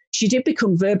 She did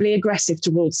become verbally aggressive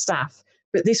towards staff,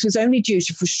 but this was only due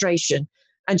to frustration,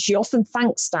 and she often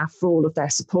thanked staff for all of their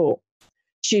support.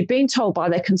 She had been told by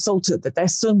their consultant that their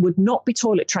son would not be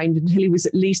toilet trained until he was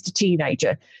at least a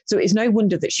teenager, so it is no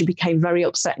wonder that she became very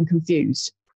upset and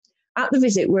confused. At the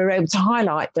visit, we were able to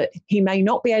highlight that he may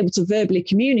not be able to verbally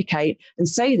communicate and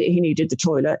say that he needed the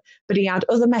toilet, but he had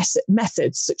other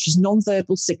methods such as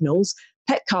non-verbal signals,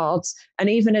 pet cards, and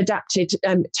even adapted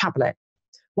tablet.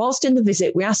 Whilst in the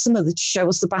visit, we asked the mother to show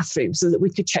us the bathroom so that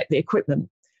we could check the equipment.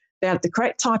 They had the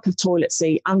correct type of toilet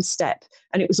seat and step,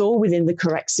 and it was all within the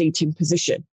correct seating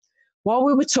position. While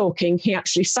we were talking, he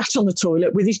actually sat on the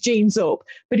toilet with his jeans up,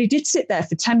 but he did sit there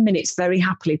for 10 minutes very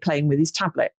happily playing with his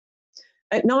tablet.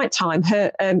 At night time,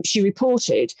 she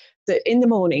reported that in the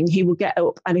morning he would get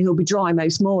up and he'll be dry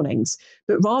most mornings,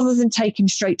 but rather than take him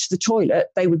straight to the toilet,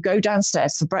 they would go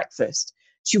downstairs for breakfast.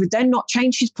 She would then not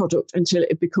change his product until it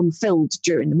had become filled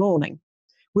during the morning.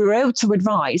 We were able to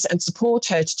advise and support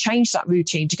her to change that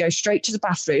routine to go straight to the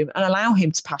bathroom and allow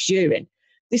him to pass urine.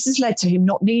 This has led to him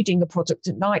not needing a product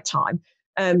at night time,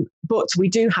 but we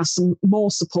do have some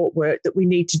more support work that we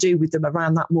need to do with them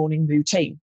around that morning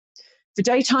routine. For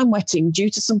daytime wetting, due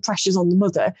to some pressures on the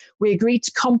mother, we agreed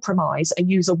to compromise and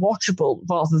use a washable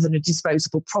rather than a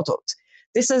disposable product.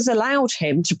 This has allowed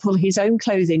him to pull his own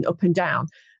clothing up and down,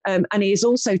 and he has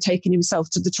also taken himself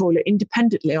to the toilet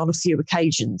independently on a few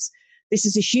occasions. This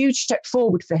is a huge step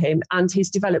forward for him and his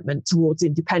development towards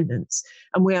independence,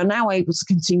 and we are now able to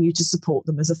continue to support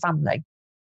them as a family.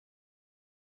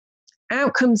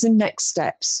 Outcomes and next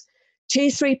steps.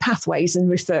 Tier 3 pathways and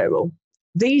referral.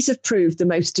 These have proved the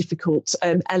most difficult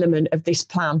element of this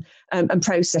plan and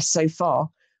process so far.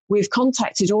 We've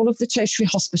contacted all of the tertiary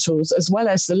hospitals as well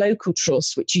as the local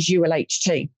trust, which is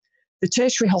ULHT. The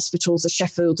tertiary hospitals are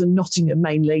Sheffield and Nottingham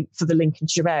mainly for the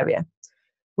Lincolnshire area.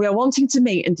 We are wanting to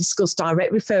meet and discuss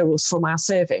direct referrals from our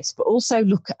service, but also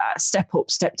look at a step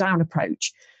up, step down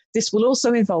approach. This will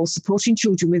also involve supporting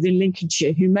children within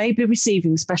Lincolnshire who may be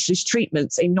receiving specialist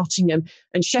treatments in Nottingham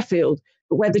and Sheffield,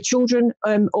 but where the children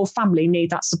or family need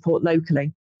that support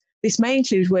locally. This may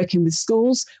include working with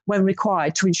schools when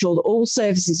required to ensure that all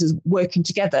services are working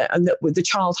together and that the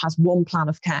child has one plan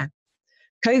of care.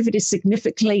 COVID has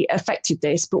significantly affected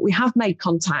this, but we have made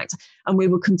contact and we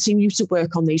will continue to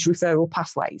work on these referral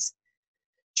pathways.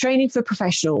 Training for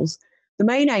professionals. The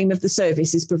main aim of the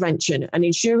service is prevention and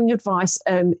ensuring advice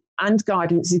and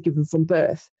guidance is given from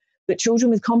birth, that children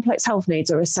with complex health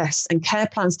needs are assessed and care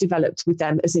plans developed with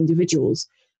them as individuals.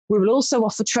 We will also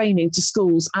offer training to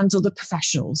schools and other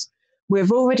professionals. We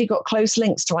have already got close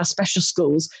links to our special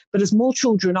schools, but as more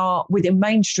children are within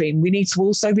mainstream, we need to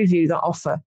also review that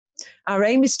offer. Our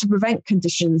aim is to prevent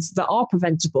conditions that are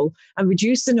preventable and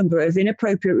reduce the number of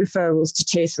inappropriate referrals to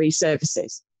Tier 3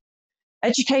 services.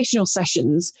 Educational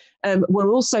sessions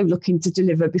we're also looking to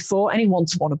deliver before any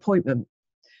one-to-one appointment.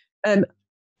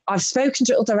 I've spoken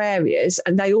to other areas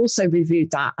and they also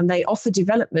reviewed that, and they offer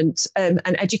development and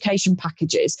education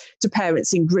packages to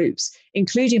parents in groups,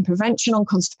 including prevention on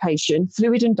constipation,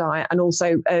 fluid and diet, and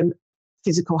also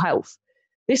physical health.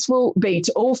 This will be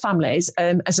to all families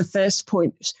as a first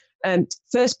point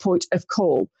of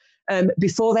call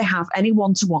before they have any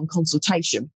one-to-one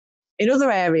consultation. In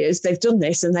other areas, they've done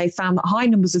this and they found that high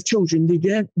numbers of children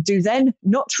do then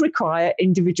not require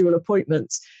individual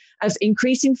appointments, as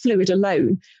increasing fluid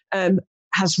alone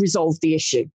has resolved the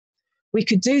issue. We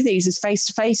could do these as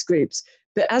face-to-face groups,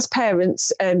 but as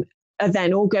parents are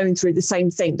then all going through the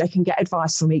same thing, they can get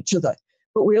advice from each other.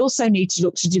 But we also need to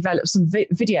look to develop some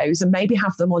videos and maybe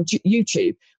have them on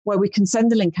YouTube where we can send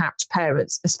the link out to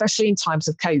parents, especially in times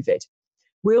of COVID.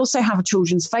 We also have a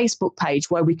children's Facebook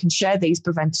page where we can share these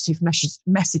preventative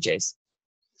messages.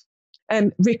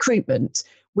 Recruitment.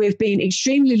 We've been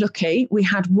extremely lucky. We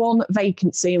had one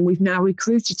vacancy and we've now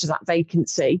recruited to that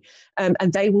vacancy, and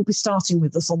they will be starting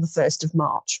with us on the 1st of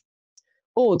March.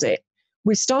 Audit.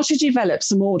 We've started to develop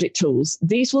some audit tools.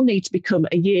 These will need to become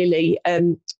a yearly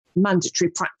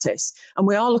mandatory practice, and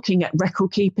we are looking at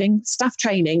record keeping, staff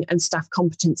training and staff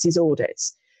competencies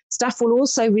audits. Staff will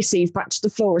also receive back to the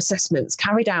floor assessments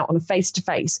carried out on a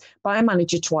face-to-face by a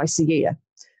manager twice a year.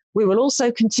 We will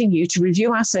also continue to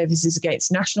review our services against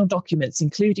national documents,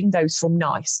 including those from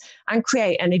NICE, and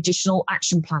create any additional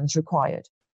action plans required.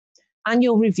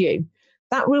 Annual review.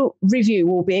 That review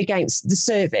will be against the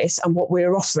service and what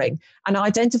we're offering and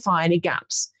identify any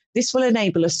gaps. This will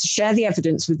enable us to share the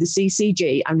evidence with the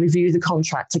CCG and review the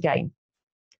contract again.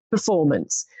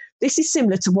 Performance. This is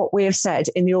similar to what we have said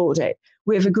in the audit.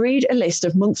 We have agreed a list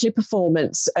of monthly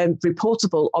performance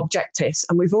reportable objectives,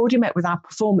 and we've already met with our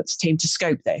performance team to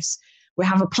scope this. We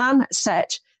have a plan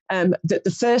set that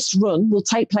the first run will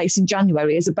take place in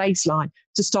January as a baseline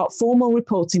to start formal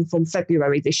reporting from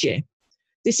February this year.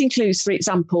 This includes, for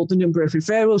example, the number of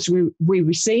referrals we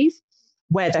receive,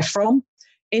 where they're from,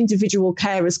 individual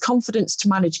carers' confidence to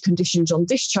manage conditions on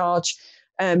discharge,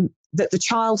 that the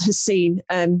child has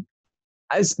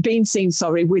been seen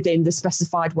within the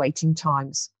specified waiting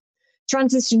times.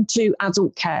 Transition to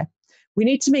adult care. We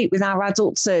need to meet with our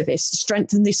adult service to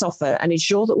strengthen this offer and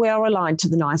ensure that we are aligned to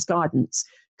the NICE guidance.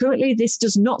 Currently, this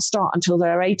does not start until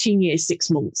they're 18 years,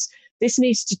 6 months. This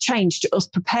needs to change to us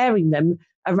preparing them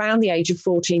around the age of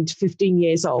 14 to 15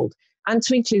 years old, and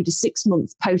to include a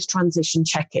 6-month post-transition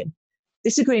check-in.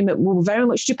 This agreement will very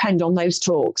much depend on those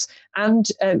talks and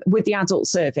with the adult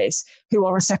service, who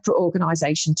are a separate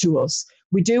organisation to us.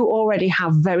 We do already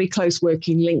have very close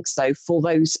working links, though, for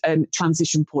those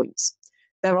transition points.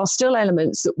 There are still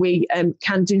elements that we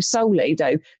can do solely,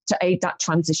 though, to aid that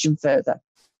transition further.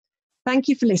 Thank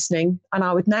you for listening, and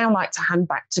I would now like to hand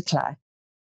back to Claire.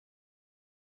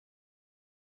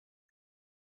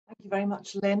 Thank you very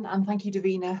much, Lynn, and thank you,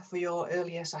 Davina, for your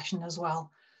earlier session as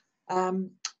well.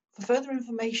 For further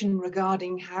information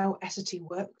regarding how Essity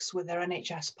works with their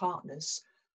NHS partners,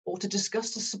 or to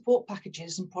discuss the support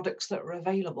packages and products that are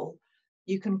available,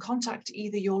 you can contact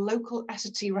either your local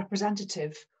Essity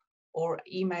representative or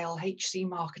email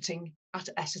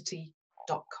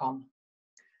hcmarketing@essity.com.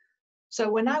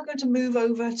 So we're now going to move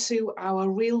over to our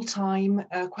real-time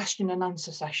question and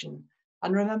answer session.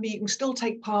 And remember, you can still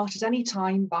take part at any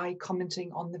time by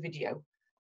commenting on the video.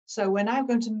 So we're now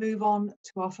going to move on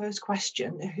to our first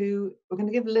question, we're going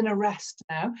to give Lynn a rest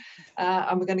now,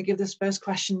 and we're going to give this first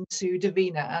question to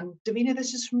Davina. And Davina,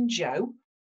 this is from Joe.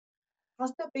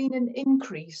 Has there been an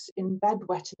increase in bed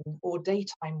wetting or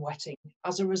daytime wetting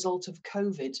as a result of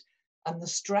COVID and the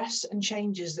stress and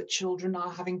changes that children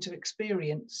are having to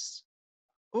experience?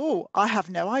 Oh, I have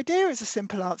no idea is a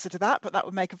simple answer to that, but that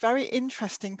would make a very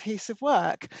interesting piece of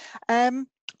work.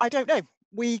 I don't know.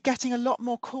 We're getting a lot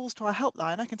more calls to our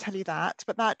helpline, I can tell you that,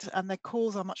 but and the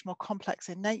calls are much more complex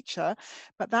in nature,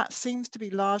 but that seems to be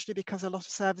largely because a lot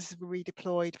of services were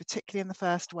redeployed, particularly in the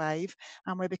first wave,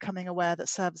 and we're becoming aware that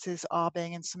services are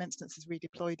being, in some instances,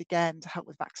 redeployed again to help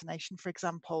with vaccination, for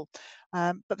example.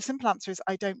 But the simple answer is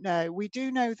I don't know. We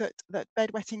do know that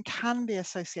bedwetting can be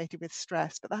associated with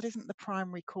stress, but that isn't the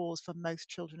primary cause for most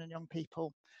children and young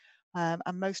people.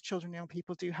 And most children and young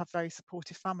people do have very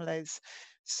supportive families.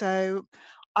 So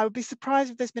I would be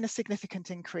surprised if there's been a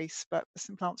significant increase, but the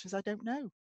simple answer is I don't know.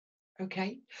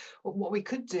 Okay, well, what we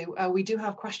could do, we do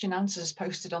have question answers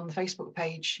posted on the Facebook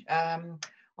page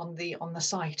on the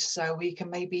site, so we can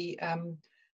maybe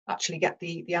actually get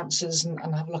the answers and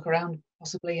have a look around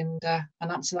possibly and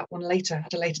answer that one later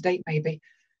at a later date maybe.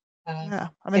 Yeah,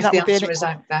 I mean, if that the would be answer is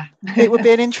out there. it would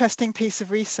be an interesting piece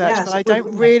of research, Yes, but I it would, don't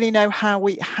wouldn't it? really know how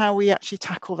we actually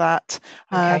tackle that.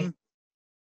 Okay.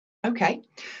 Okay,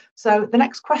 so the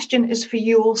next question is for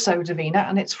you also, Davina,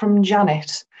 and it's from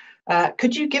Janet.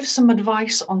 Could you give some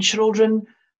advice on children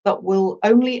that will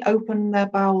only open their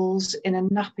bowels in a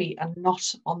nappy and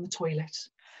not on the toilet?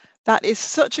 That is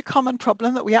such a common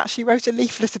problem that we actually wrote a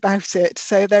leaflet about it.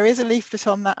 So there is a leaflet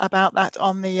on that about that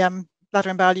on the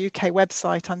Bladder Bowel UK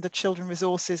website under Children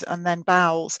Resources and then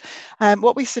Bowels.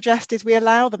 What we suggest is we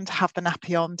allow them to have the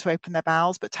nappy on to open their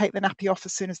bowels, but take the nappy off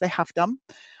as soon as they have done.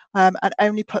 And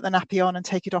only put the nappy on and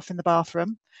take it off in the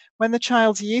bathroom. When the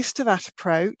child's used to that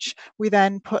approach, we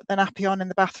then put the nappy on in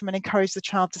the bathroom and encourage the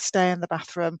child to stay in the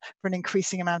bathroom for an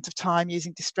increasing amount of time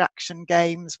using distraction,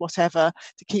 games, whatever,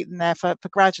 to keep them there for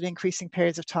gradually increasing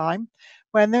periods of time.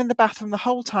 When they're in the bathroom the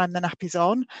whole time the nappy's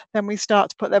on, then we start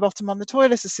to put their bottom on the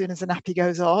toilet as soon as the nappy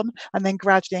goes on, and then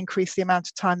gradually increase the amount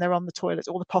of time they're on the toilet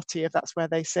or the potty if that's where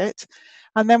they sit.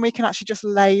 And then we can actually just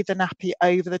lay the nappy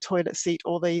over the toilet seat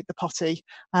or the potty,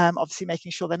 obviously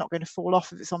making sure they're not going to fall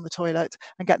off if it's on the toilet,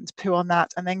 and get them to poo on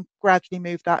that, and then gradually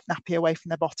move that nappy away from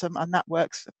their bottom, and that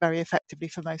works very effectively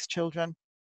for most children.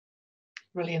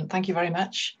 Brilliant, thank you very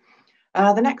much.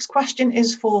 The next question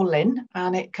is for Lynn,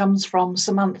 and it comes from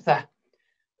Samantha.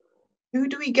 Who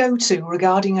do we go to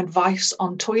regarding advice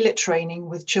on toilet training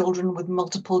with children with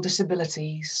multiple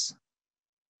disabilities?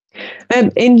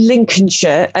 In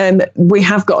Lincolnshire, we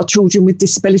have got a children with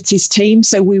disabilities team,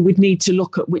 so we would need to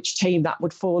look at which team that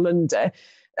would fall under.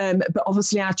 But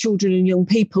obviously our children and young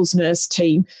people's nurse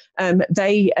team,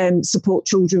 they support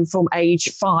children from age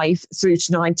 5 through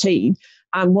to 19.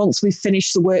 And once we've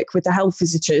finished the work with the health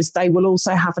visitors, they will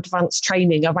also have advanced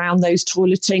training around those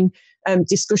toileting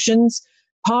discussions.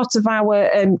 Part of our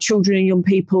children and young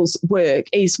people's work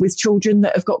is with children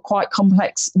that have got quite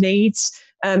complex needs,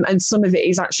 and some of it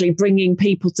is actually bringing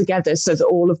people together so that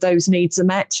all of those needs are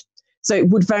met. So it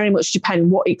would very much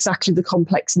depend what exactly the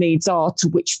complex needs are to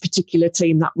which particular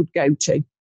team that would go to.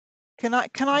 Can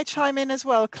I chime in as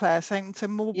well, Claire, saying to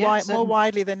more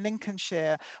widely than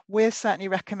Lincolnshire, we're certainly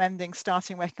recommending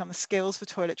starting working on the skills for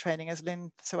toilet training, as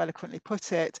Lynn so eloquently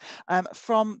put it,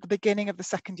 from the beginning of the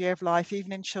second year of life,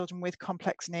 even in children with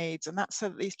complex needs. And that's so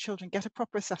that these children get a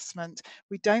proper assessment,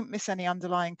 we don't miss any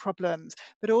underlying problems,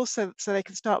 but also so they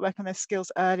can start working on their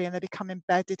skills early and they become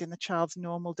embedded in the child's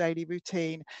normal daily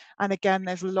routine. And again,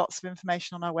 there's lots of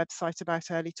information on our website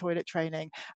about early toilet training,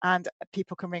 and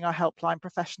people can ring our helpline,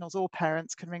 professionals or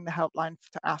parents can ring the helpline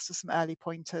to ask for some early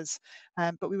pointers.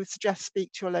 But we would suggest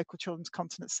speak to your local children's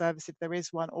continence service if there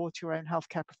is one, or to your own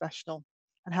healthcare professional.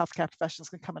 And healthcare professionals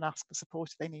can come and ask for support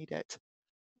if they need it.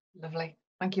 Lovely,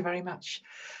 thank you very much.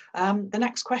 The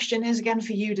next question is again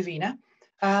for you, Davina.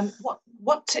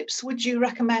 What tips would you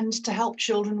recommend to help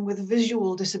children with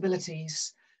visual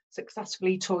disabilities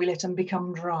successfully toilet and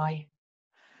become dry?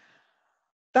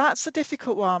 That's a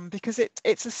difficult one because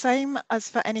it's the same as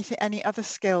for any other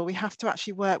skill. We have to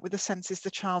actually work with the senses the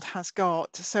child has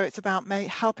got. So it's about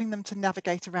helping them to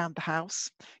navigate around the house,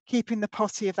 keeping the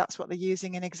potty, if that's what they're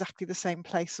using, in exactly the same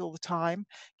place all the time,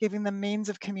 giving them means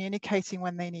of communicating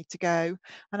when they need to go,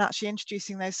 and actually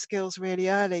introducing those skills really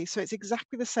early. So it's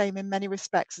exactly the same in many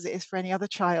respects as it is for any other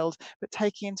child, but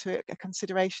taking into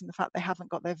consideration the fact they haven't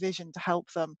got their vision to help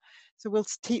them. So we'll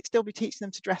still be teaching them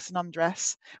to dress and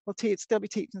undress. We'll still be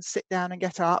teaching them to sit down and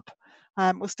get up.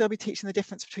 We'll still be teaching the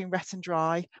difference between wet and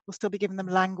dry. We'll still be giving them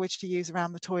language to use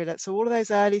around the toilet. So all of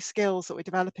those early skills that we're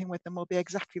developing with them will be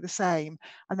exactly the same.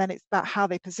 And then it's about how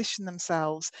they position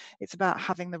themselves. It's about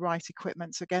having the right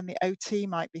equipment. So again, the OT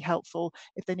might be helpful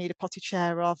if they need a potty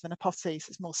chair rather than a potty, so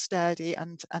it's more sturdy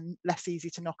and less easy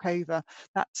to knock over.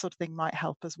 That sort of thing might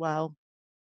help as well.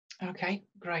 Okay,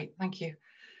 great, thank you.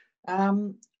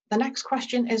 The next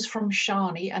question is from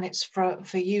Shani, and it's for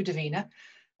you, Davina.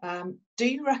 Do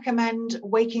you recommend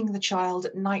waking the child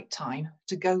at night time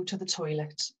to go to the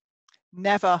toilet?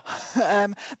 Never.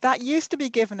 That used to be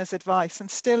given as advice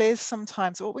and still is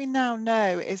sometimes. What we now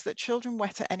know is that children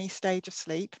wet at any stage of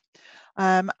sleep.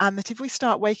 And that if we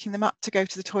start waking them up to go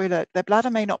to the toilet, their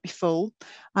bladder may not be full,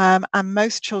 and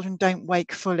most children don't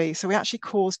wake fully. So we actually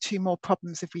cause two more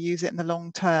problems if we use it in the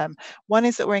long term. One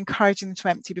is that we're encouraging them to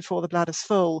empty before the bladder's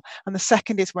full, and the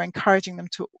second is we're encouraging them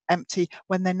to empty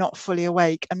when they're not fully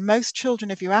awake. And most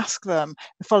children, if you ask them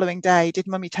the following day, did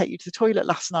mummy take you to the toilet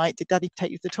last night? Did daddy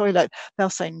take you to the toilet? They'll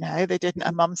say, no, they didn't.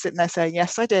 And mum's sitting there saying,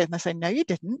 yes, I did. And they say, no, you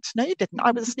didn't. No, you didn't.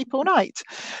 I was asleep all night.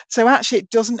 So actually, it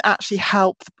doesn't actually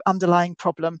help the underlying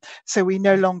problem. So we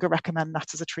no longer recommend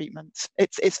that as a treatment.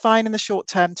 It's fine in the short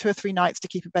term, 2 or 3 nights to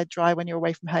keep a bed dry when you're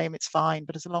away from home, it's fine.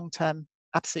 But as a long term,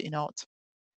 absolutely not.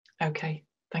 Okay,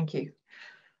 thank you.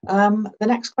 The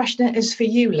next question is for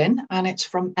you, Lynn, and it's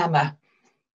from Emma.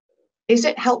 Is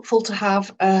it helpful to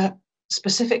have a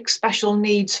specific special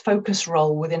needs focus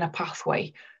role within a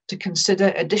pathway to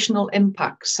consider additional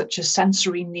impacts such as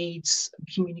sensory needs and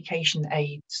communication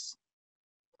aids?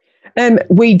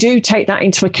 We do take that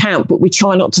into account, but we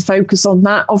try not to focus on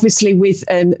that. Obviously, with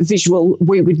visual,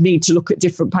 we would need to look at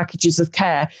different packages of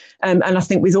care. And I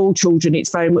think with all children,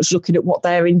 it's very much looking at what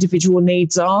their individual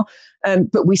needs are.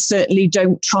 But we certainly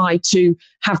don't try to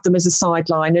have them as a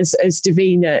sideline. As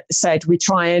Davina said, we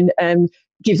try and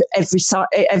give every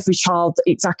child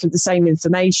exactly the same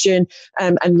information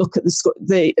and look at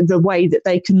the way that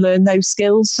they can learn those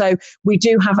skills. So we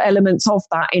do have elements of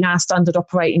that in our standard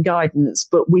operating guidance,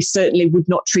 but we certainly would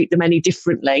not treat them any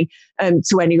differently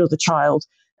to any other child.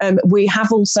 We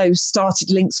have also started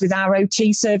links with our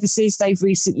OT services. They've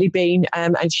recently been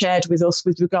and shared with us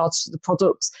with regards to the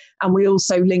products. And we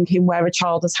also link in where a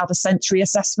child has had a sensory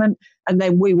assessment, and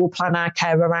then we will plan our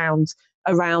care around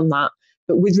that.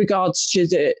 But with regards to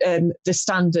the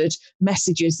standard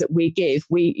messages that we give,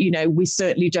 we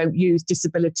certainly don't use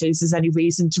disabilities as any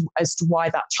reason as to why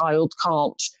that child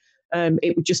can't.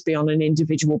 It would just be on an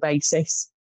individual basis.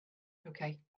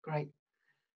 Okay, great.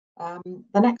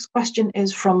 The next question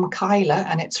is from Kyla,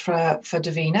 and it's for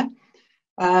Davina.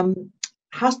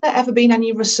 Has there ever been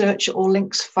any research or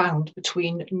links found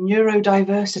between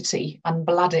neurodiversity and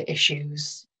bladder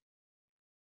issues?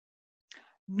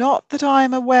 Not that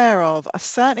I'm aware of.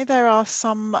 Certainly there are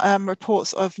some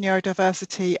reports of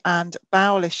neurodiversity and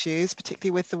bowel issues,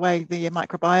 particularly with the way the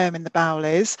microbiome in the bowel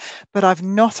is, but I've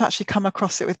not actually come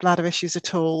across it with bladder issues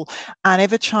at all. And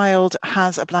if a child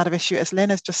has a bladder issue, as Lynn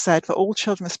has just said, for all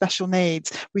children with special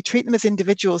needs, we treat them as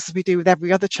individuals as we do with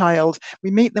every other child.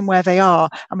 We meet them where they are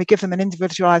and we give them an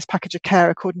individualised package of care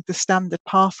according to the standard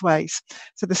pathways.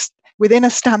 So within a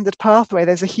standard pathway,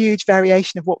 there's a huge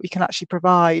variation of what we can actually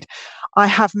provide. I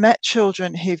have met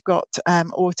children who've got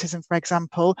autism, for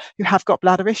example, who have got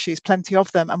bladder issues, plenty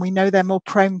of them, and we know they're more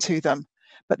prone to them.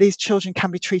 But these children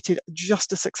can be treated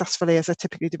just as successfully as their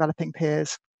typically developing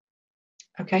peers.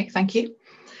 Okay, thank you.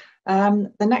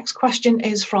 The next question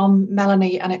is from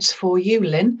Melanie, and it's for you,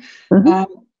 Lynn.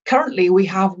 Mm-hmm. Currently, we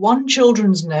have one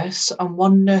children's nurse and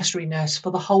one nursery nurse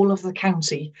for the whole of the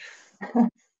county.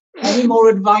 Any more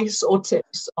advice or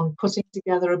tips on putting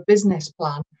together a business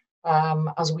plan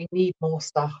as we need more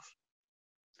staff?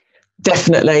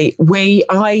 Definitely.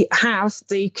 I have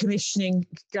the commissioning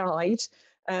guide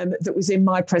that was in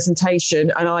my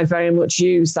presentation, and I very much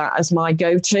use that as my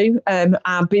go-to.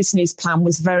 Our business plan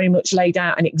was very much laid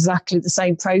out in exactly the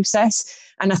same process.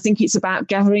 And I think it's about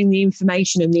gathering the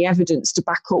information and the evidence to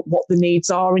back up what the needs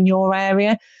are in your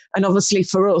area. And obviously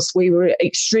for us, we were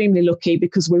extremely lucky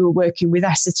because we were working with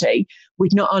Essity.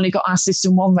 We'd not only got our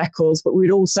System 1 records, but we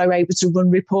were also able to run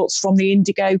reports from the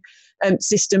Indigo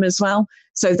system as well.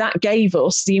 So that gave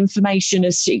us the information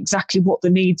as to exactly what the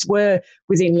needs were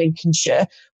within Lincolnshire,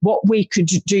 what we could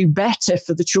do better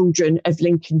for the children of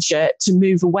Lincolnshire to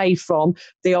move away from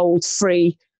the old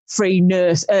free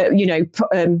nurse,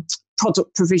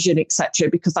 product provision, etc.,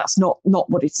 because that's not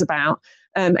what it's about.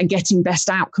 And getting best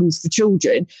outcomes for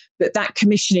children, but that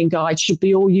commissioning guide should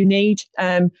be all you need.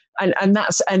 And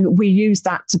we use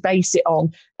that to base it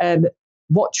on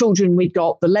what children we'd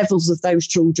got, the levels of those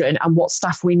children, and what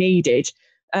staff we needed.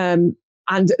 And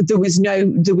there was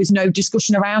no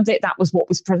discussion around it. That was what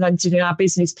was presented in our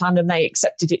business plan, and they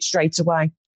accepted it straight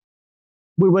away.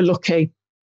 We were lucky.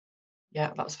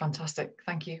 Yeah, that's fantastic.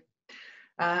 Thank you.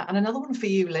 And another one for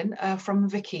you, Lynn, from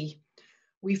Vicky.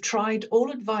 We've tried all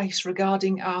advice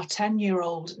regarding our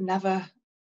 10-year-old never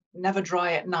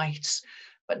dry at night,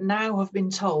 but now have been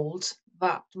told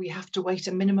that we have to wait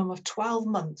a minimum of 12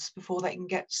 months before they can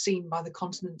get seen by the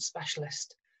continence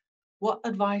specialist. What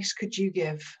advice could you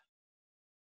give?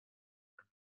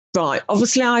 Right.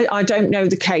 Obviously, I don't know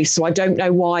the case, so I don't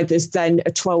know why there's then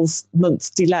a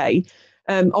 12-month delay.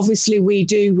 Obviously,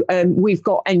 we've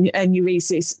got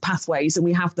enuresis pathways, and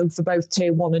we have them for both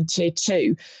tier 1 and tier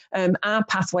 2. Our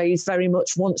pathway is very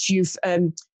much once you've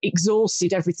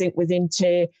exhausted everything within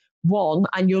tier 1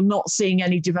 and you're not seeing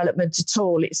any development at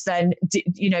all, it's then,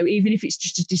 even if it's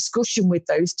just a discussion with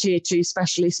those tier 2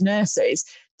 specialist nurses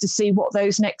to see what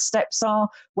those next steps are,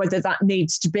 whether that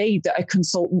needs to be that a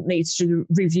consultant needs to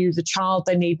review the child,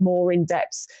 they need more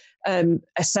in-depth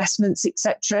assessments,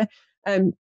 etc.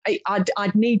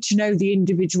 I'd need to know the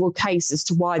individual case as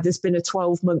to why there's been a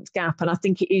 12-month gap. And I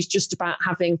think it is just about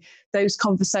having those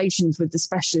conversations with the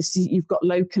specialists you've got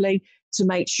locally to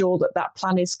make sure that that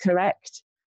plan is correct.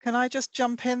 Can I just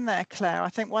jump in there, Claire? I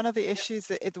think one of the issues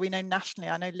that we know nationally,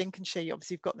 I know Lincolnshire,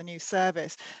 obviously you've got the new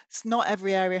service. It's not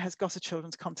every area has got a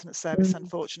children's continence service,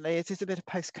 unfortunately. It is a bit of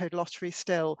postcode lottery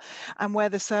still. And where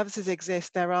the services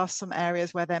exist, there are some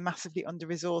areas where they're massively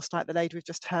under-resourced, like the lady we've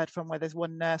just heard from, where there's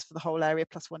one nurse for the whole area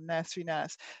plus one nursery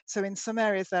nurse. So in some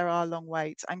areas there are long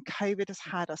waits, and COVID has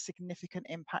had a significant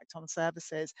impact on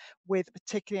services, with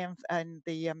particularly in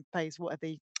the phase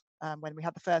when we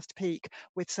had the first peak,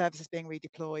 with services being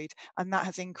redeployed, and that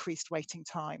has increased waiting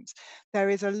times.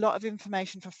 There is a lot of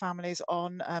information for families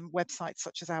on websites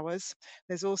such as ours.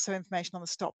 There's also information on the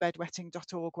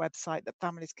stopbedwetting.org website that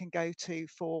families can go to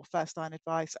for first line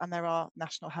advice, and there are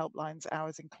national helplines,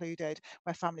 ours included,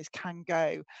 where families can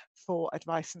go for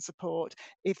advice and support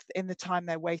if in the time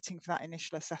they're waiting for that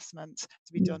initial assessment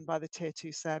to be done by the tier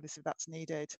 2 service, if that's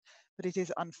needed. But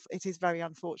it is very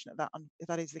unfortunate that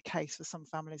that is the case for some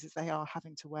families, as they are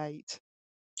having to wait.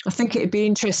 I think it'd be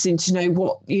interesting to know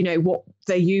what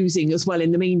they're using as well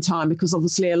in the meantime, because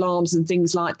obviously alarms and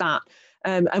things like that.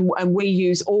 And we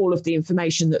use all of the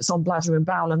information that's on Bladder and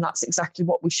Bowel, and that's exactly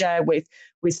what we share with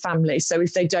families. So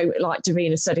if they don't, like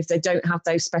Davina said, if they don't have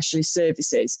those specialist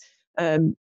services,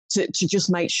 to just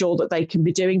make sure that they can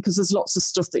be doing, because there's lots of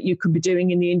stuff that you can be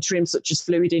doing in the interim, such as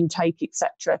fluid intake,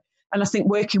 etc. And I think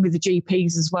working with the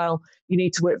GPs as well, you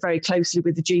need to work very closely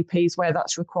with the GPs where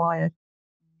that's required.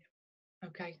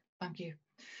 Okay, thank you.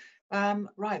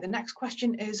 Right, the next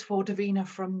question is for Davina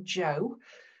from Joe.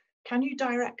 Can you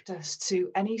direct us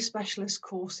to any specialist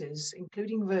courses,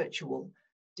 including virtual,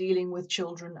 dealing with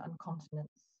children and continence?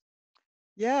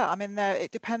 Yeah, I mean,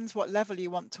 it depends what level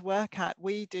you want to work at.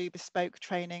 We do bespoke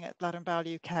training at Bladder Bowel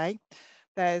UK.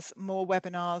 There's more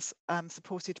webinars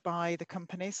supported by the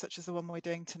companies, such as the one we're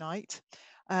doing tonight.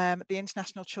 The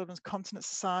International Children's Continence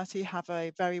Society have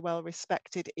a very well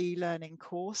respected e-learning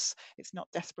course. It's not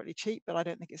desperately cheap, but I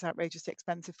don't think it's outrageously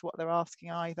expensive for what they're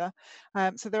asking either.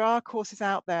 So there are courses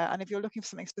out there, and if you're looking for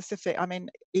something specific, I mean,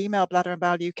 email Bladder and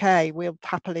Bowel UK. We'll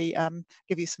happily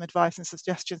give you some advice and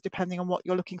suggestions depending on what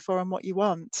you're looking for and what you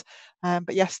want.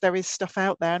 But yes, there is stuff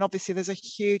out there, and obviously there's a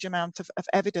huge amount of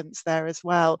evidence there as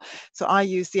well. So I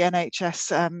use the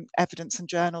NHS Evidence and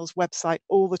Journals website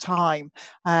all the time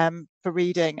for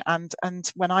reading,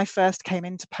 and when I first came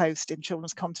into post in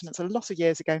children's continence a lot of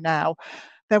years ago now,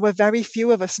 there were very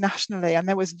few of us nationally, and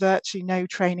there was virtually no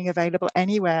training available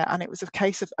anywhere, and it was a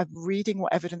case of reading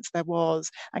what evidence there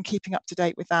was and keeping up to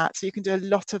date with that. So you can do a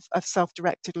lot of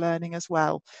self-directed learning as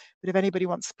well. But if anybody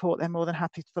wants support, they're more than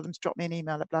happy for them to drop me an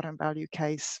email at Bladder and Bowel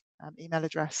UK's email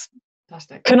address.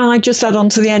 Fantastic. Can I just add on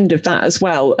to the end of that as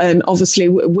well? Obviously,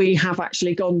 we have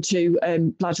actually gone to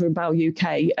Bladder and Bowel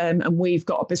UK, and we've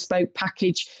got a bespoke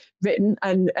package written,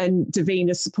 and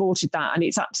Davina supported that, and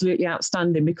it's absolutely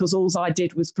outstanding, because all I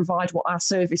did was provide what our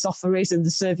service offer is and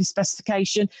the service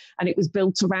specification, and it was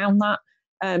built around that,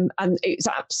 and it's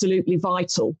absolutely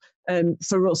vital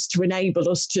for us to enable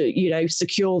us to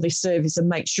secure this service and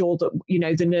make sure that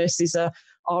the nurses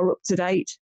are up to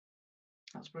date.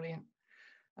 That's brilliant.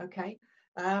 Okay.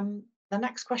 The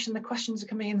next question, the questions are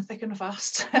coming in thick and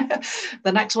fast.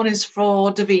 The next one is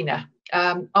for Davina.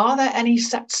 Are there any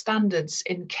set standards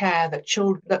in care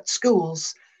that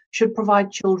schools should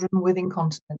provide children with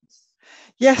incontinence?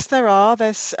 Yes, there are.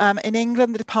 There's in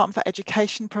England, the Department for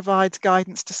Education provides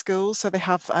guidance to schools. So they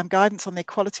have guidance on the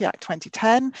Equality Act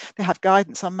 2010. They have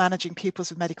guidance on managing pupils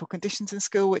with medical conditions in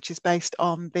school, which is based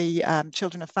on the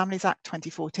Children and Families Act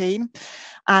 2014.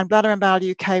 And Bladder and Bowel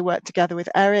UK worked together with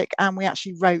Eric, and we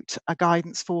actually wrote a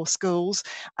guidance for schools.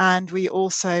 And we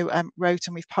also wrote,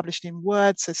 and we've published in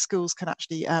Word, so schools can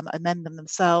actually amend them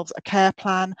themselves, a care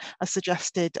plan, a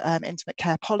suggested intimate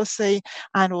care policy,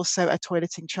 and also a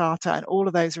toileting charter and all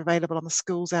of those are available on the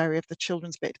schools area of the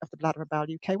children's bit of the Bladder Bowel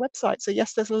UK website. So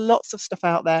yes, there's lots of stuff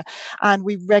out there, and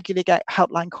we regularly get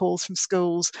helpline calls from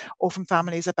schools or from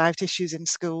families about issues in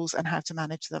schools and how to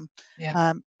manage them.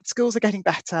 Yeah. Schools are getting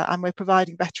better, and we're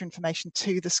providing better information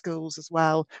to the schools as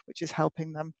well, which is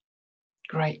helping them.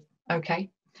 Great. Okay.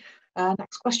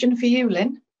 Next question for you,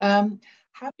 Lynn.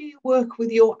 How do you work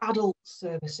with your adult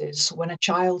services when a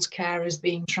child's care is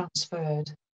being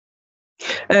transferred?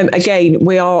 Again,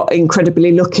 we are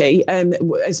incredibly lucky.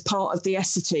 As part of the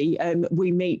Essity,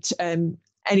 we meet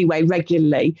anyway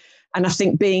regularly. And I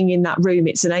think being in that room,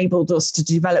 it's enabled us to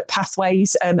develop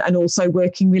pathways and also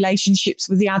working relationships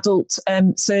with the adult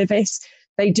service.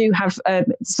 They do have,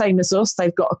 same as us,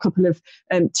 they've got a couple of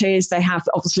tiers. They have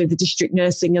obviously the district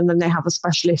nursing, and then they have a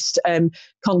specialist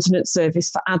continence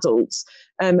service for adults.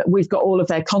 We've got all of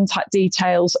their contact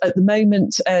details. At the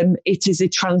moment, it is a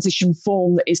transition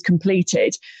form that is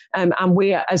completed. And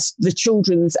we, as the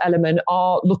children's element,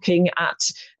 are looking at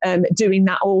doing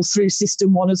that all through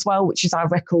System 1 as well, which is our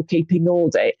record keeping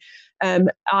audit.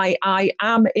 I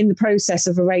am in the process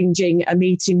of arranging a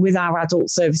meeting with our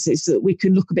adult services so that we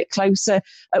can look a bit closer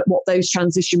at what those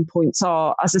transition points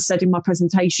are. As I said in my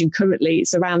presentation, currently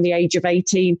it's around the age of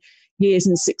 18 years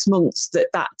and 6 months that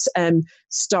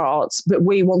starts, but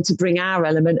we want to bring our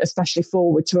element especially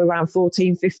forward to around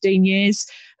 14, 15 years.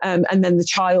 And then the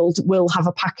child will have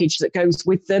a package that goes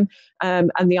with them.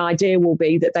 And the idea will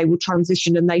be that they will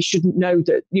transition, and they shouldn't know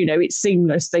that, you know, it's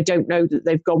seamless. They don't know that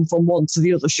they've gone from one to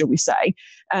the other, shall we say.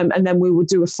 And then we will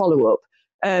do a follow-up.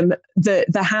 There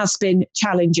has been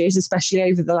challenges, especially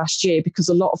over the last year, because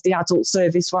a lot of the adult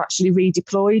service were actually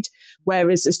redeployed,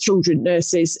 whereas as children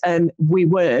nurses, we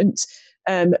weren't.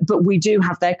 But we do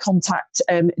have their contact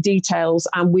details,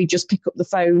 and we just pick up the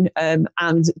phone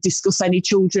and discuss any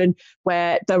children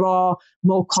where there are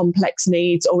more complex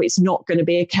needs, or it's not going to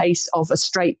be a case of a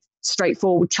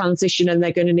straightforward transition and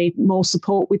they're going to need more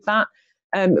support with that.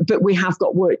 But we have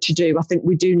got work to do. I think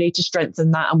we do need to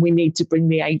strengthen that, and we need to bring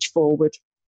the age forward.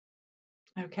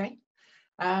 Okay.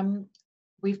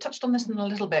 We've touched on this in a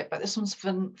little bit, but this one's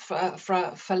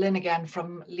for Lynn again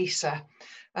from Lisa.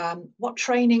 What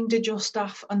training did your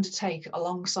staff undertake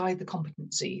alongside the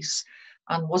competencies?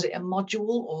 And was it a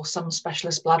module or some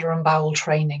specialist bladder and bowel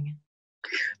training?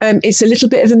 It's a little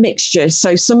bit of a mixture.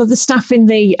 So some of the staff in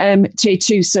the Tier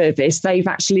 2 service, they've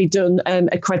actually done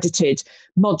accredited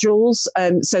modules.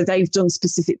 So they've done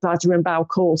specific bladder and bowel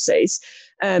courses.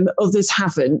 Others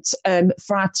haven't.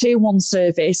 For our Tier 1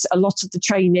 service, a lot of the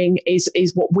training is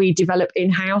what we develop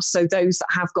in-house. So those that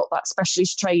have got that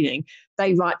specialist training,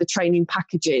 they write the training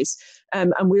packages.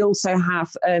 And we also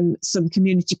have some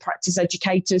community practice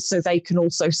educators, so they can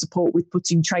also support with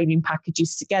putting training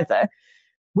packages together.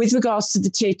 With regards to the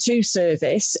Tier 2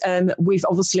 service, we've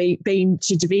obviously been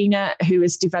to Davina, who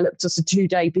has developed us a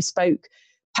 2-day bespoke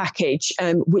package,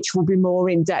 which will be more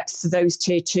in depth for those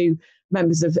Tier 2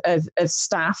 members of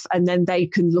staff, and then they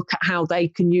can look at how they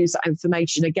can use that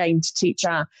information again to teach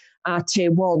our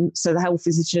Tier 1, so the health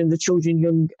visitor and the children,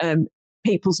 young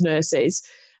people's nurses.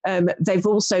 They've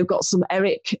also got some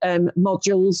ERIC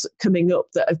modules coming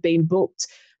up that have been booked.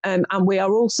 And we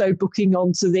are also booking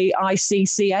onto the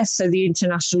ICCS, so the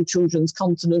International Children's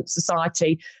Continence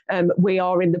Society. We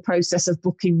are in the process of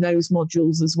booking those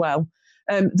modules as well.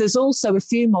 There's also a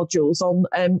few modules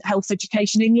on Health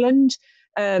Education England.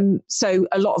 So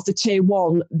a lot of the Tier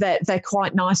 1, they're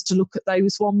quite nice to look at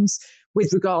those ones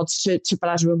with regards to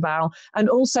bladder and bowel. And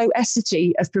also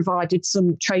Essity have provided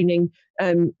some training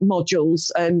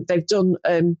modules, and they've done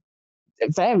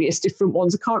various different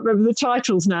ones. I can't remember the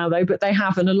titles now though, but they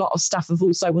have, and a lot of staff have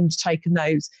also undertaken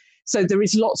those. So there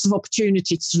is lots of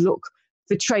opportunity to look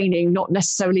for training, not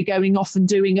necessarily going off and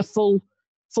doing a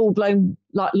full-blown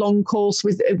like long course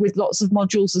with lots of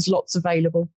modules. There's lots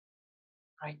available.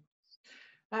 Right.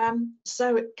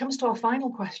 So it comes to our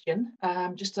final question,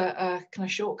 just a kind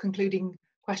of short concluding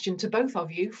question to both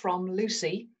of you from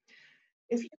Lucy.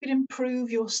 If you could improve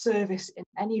your service in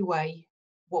any way,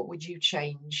 what would you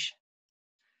change?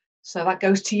 So that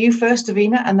goes to you first,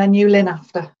 Davina, and then you, Lynn,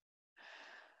 after.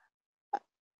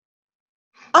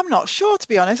 I'm not sure, to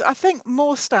be honest. I think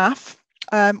more staff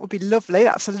would be lovely.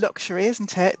 That's a luxury,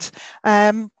 isn't it?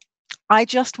 I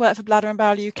just work for Bladder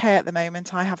Bowel UK at the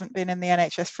moment. I haven't been in the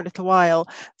NHS for a little while.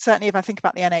 Certainly, if I think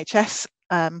about the NHS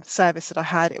service that I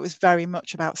had, it was very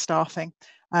much about staffing.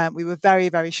 We were very,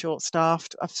 very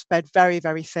short-staffed. I've spread very,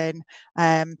 very thin,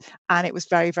 and it was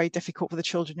very, very difficult for the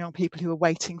children, young people who were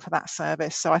waiting for that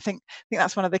service. So I think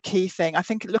that's one of the key things. I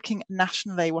think looking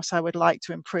nationally, what I would like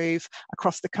to improve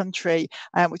across the country,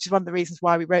 which is one of the reasons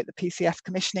why we wrote the PCF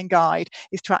commissioning guide,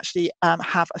 is to actually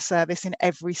have a service in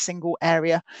every single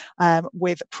area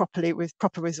with proper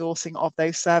resourcing of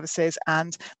those services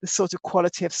and the sort of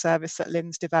quality of service that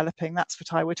Lynn's developing. That's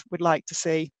what I would like to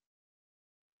see.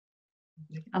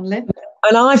 And Lynn?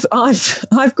 And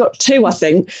I've got two, I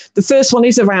think. The first one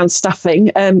is around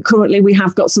staffing. Currently, we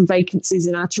have got some vacancies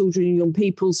in our children and young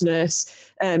people's nurse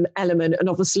element, and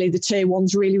obviously the tier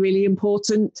one's really, really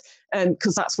important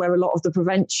because that's where a lot of the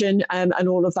prevention and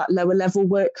all of that lower level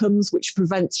work comes, which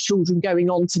prevents children going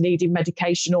on to needing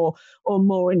medication or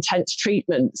more intense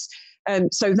treatments.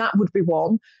 So that would be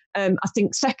one. I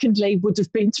think secondly would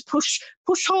have been to push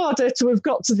harder to have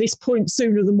got to this point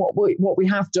sooner than what we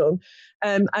have done.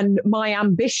 And my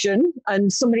ambition,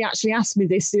 and somebody actually asked me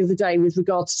this the other day with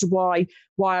regards to why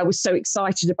I was so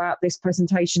excited about this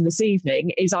presentation this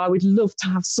evening, is I would love to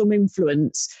have some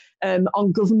influence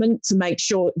on government to make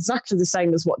sure, exactly the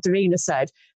same as what Davina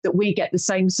said, that we get the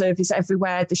same service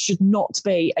everywhere. There should not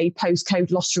be a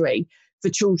postcode lottery for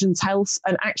children's health.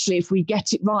 And actually, if we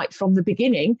get it right from the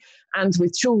beginning, and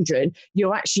with children,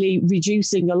 you're actually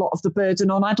reducing a lot of the burden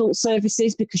on adult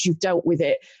services because you've dealt with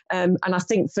it. And I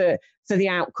think for the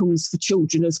outcomes for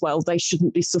children as well, they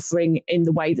shouldn't be suffering in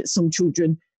the way that some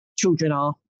children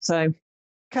are. So,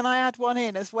 can I add one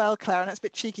in as well, Claire? And it's a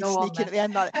bit cheeky sneaking at the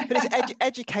end, but it's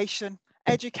education.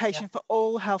 Education for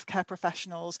all healthcare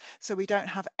professionals, so we don't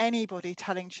have anybody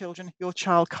telling children your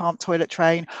child can't toilet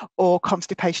train or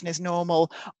constipation is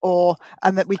normal,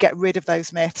 and that we get rid of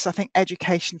those myths. I think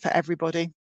education for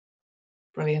everybody.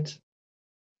 Brilliant.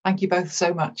 Thank you both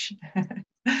so much.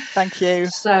 Thank you.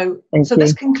 So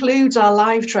this concludes our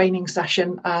live training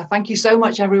session. Thank you so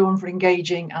much everyone for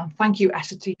engaging, and thank you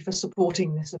Essity for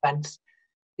supporting this event.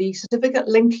 The certificate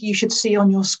link you should see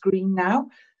on your screen now.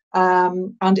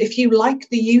 And if you like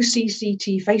the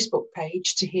UCCT Facebook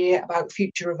page to hear about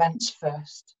future events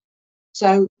first.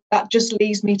 So that just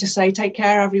leaves me to say take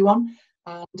care everyone,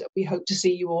 and we hope to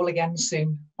see you all again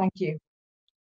soon. Thank you.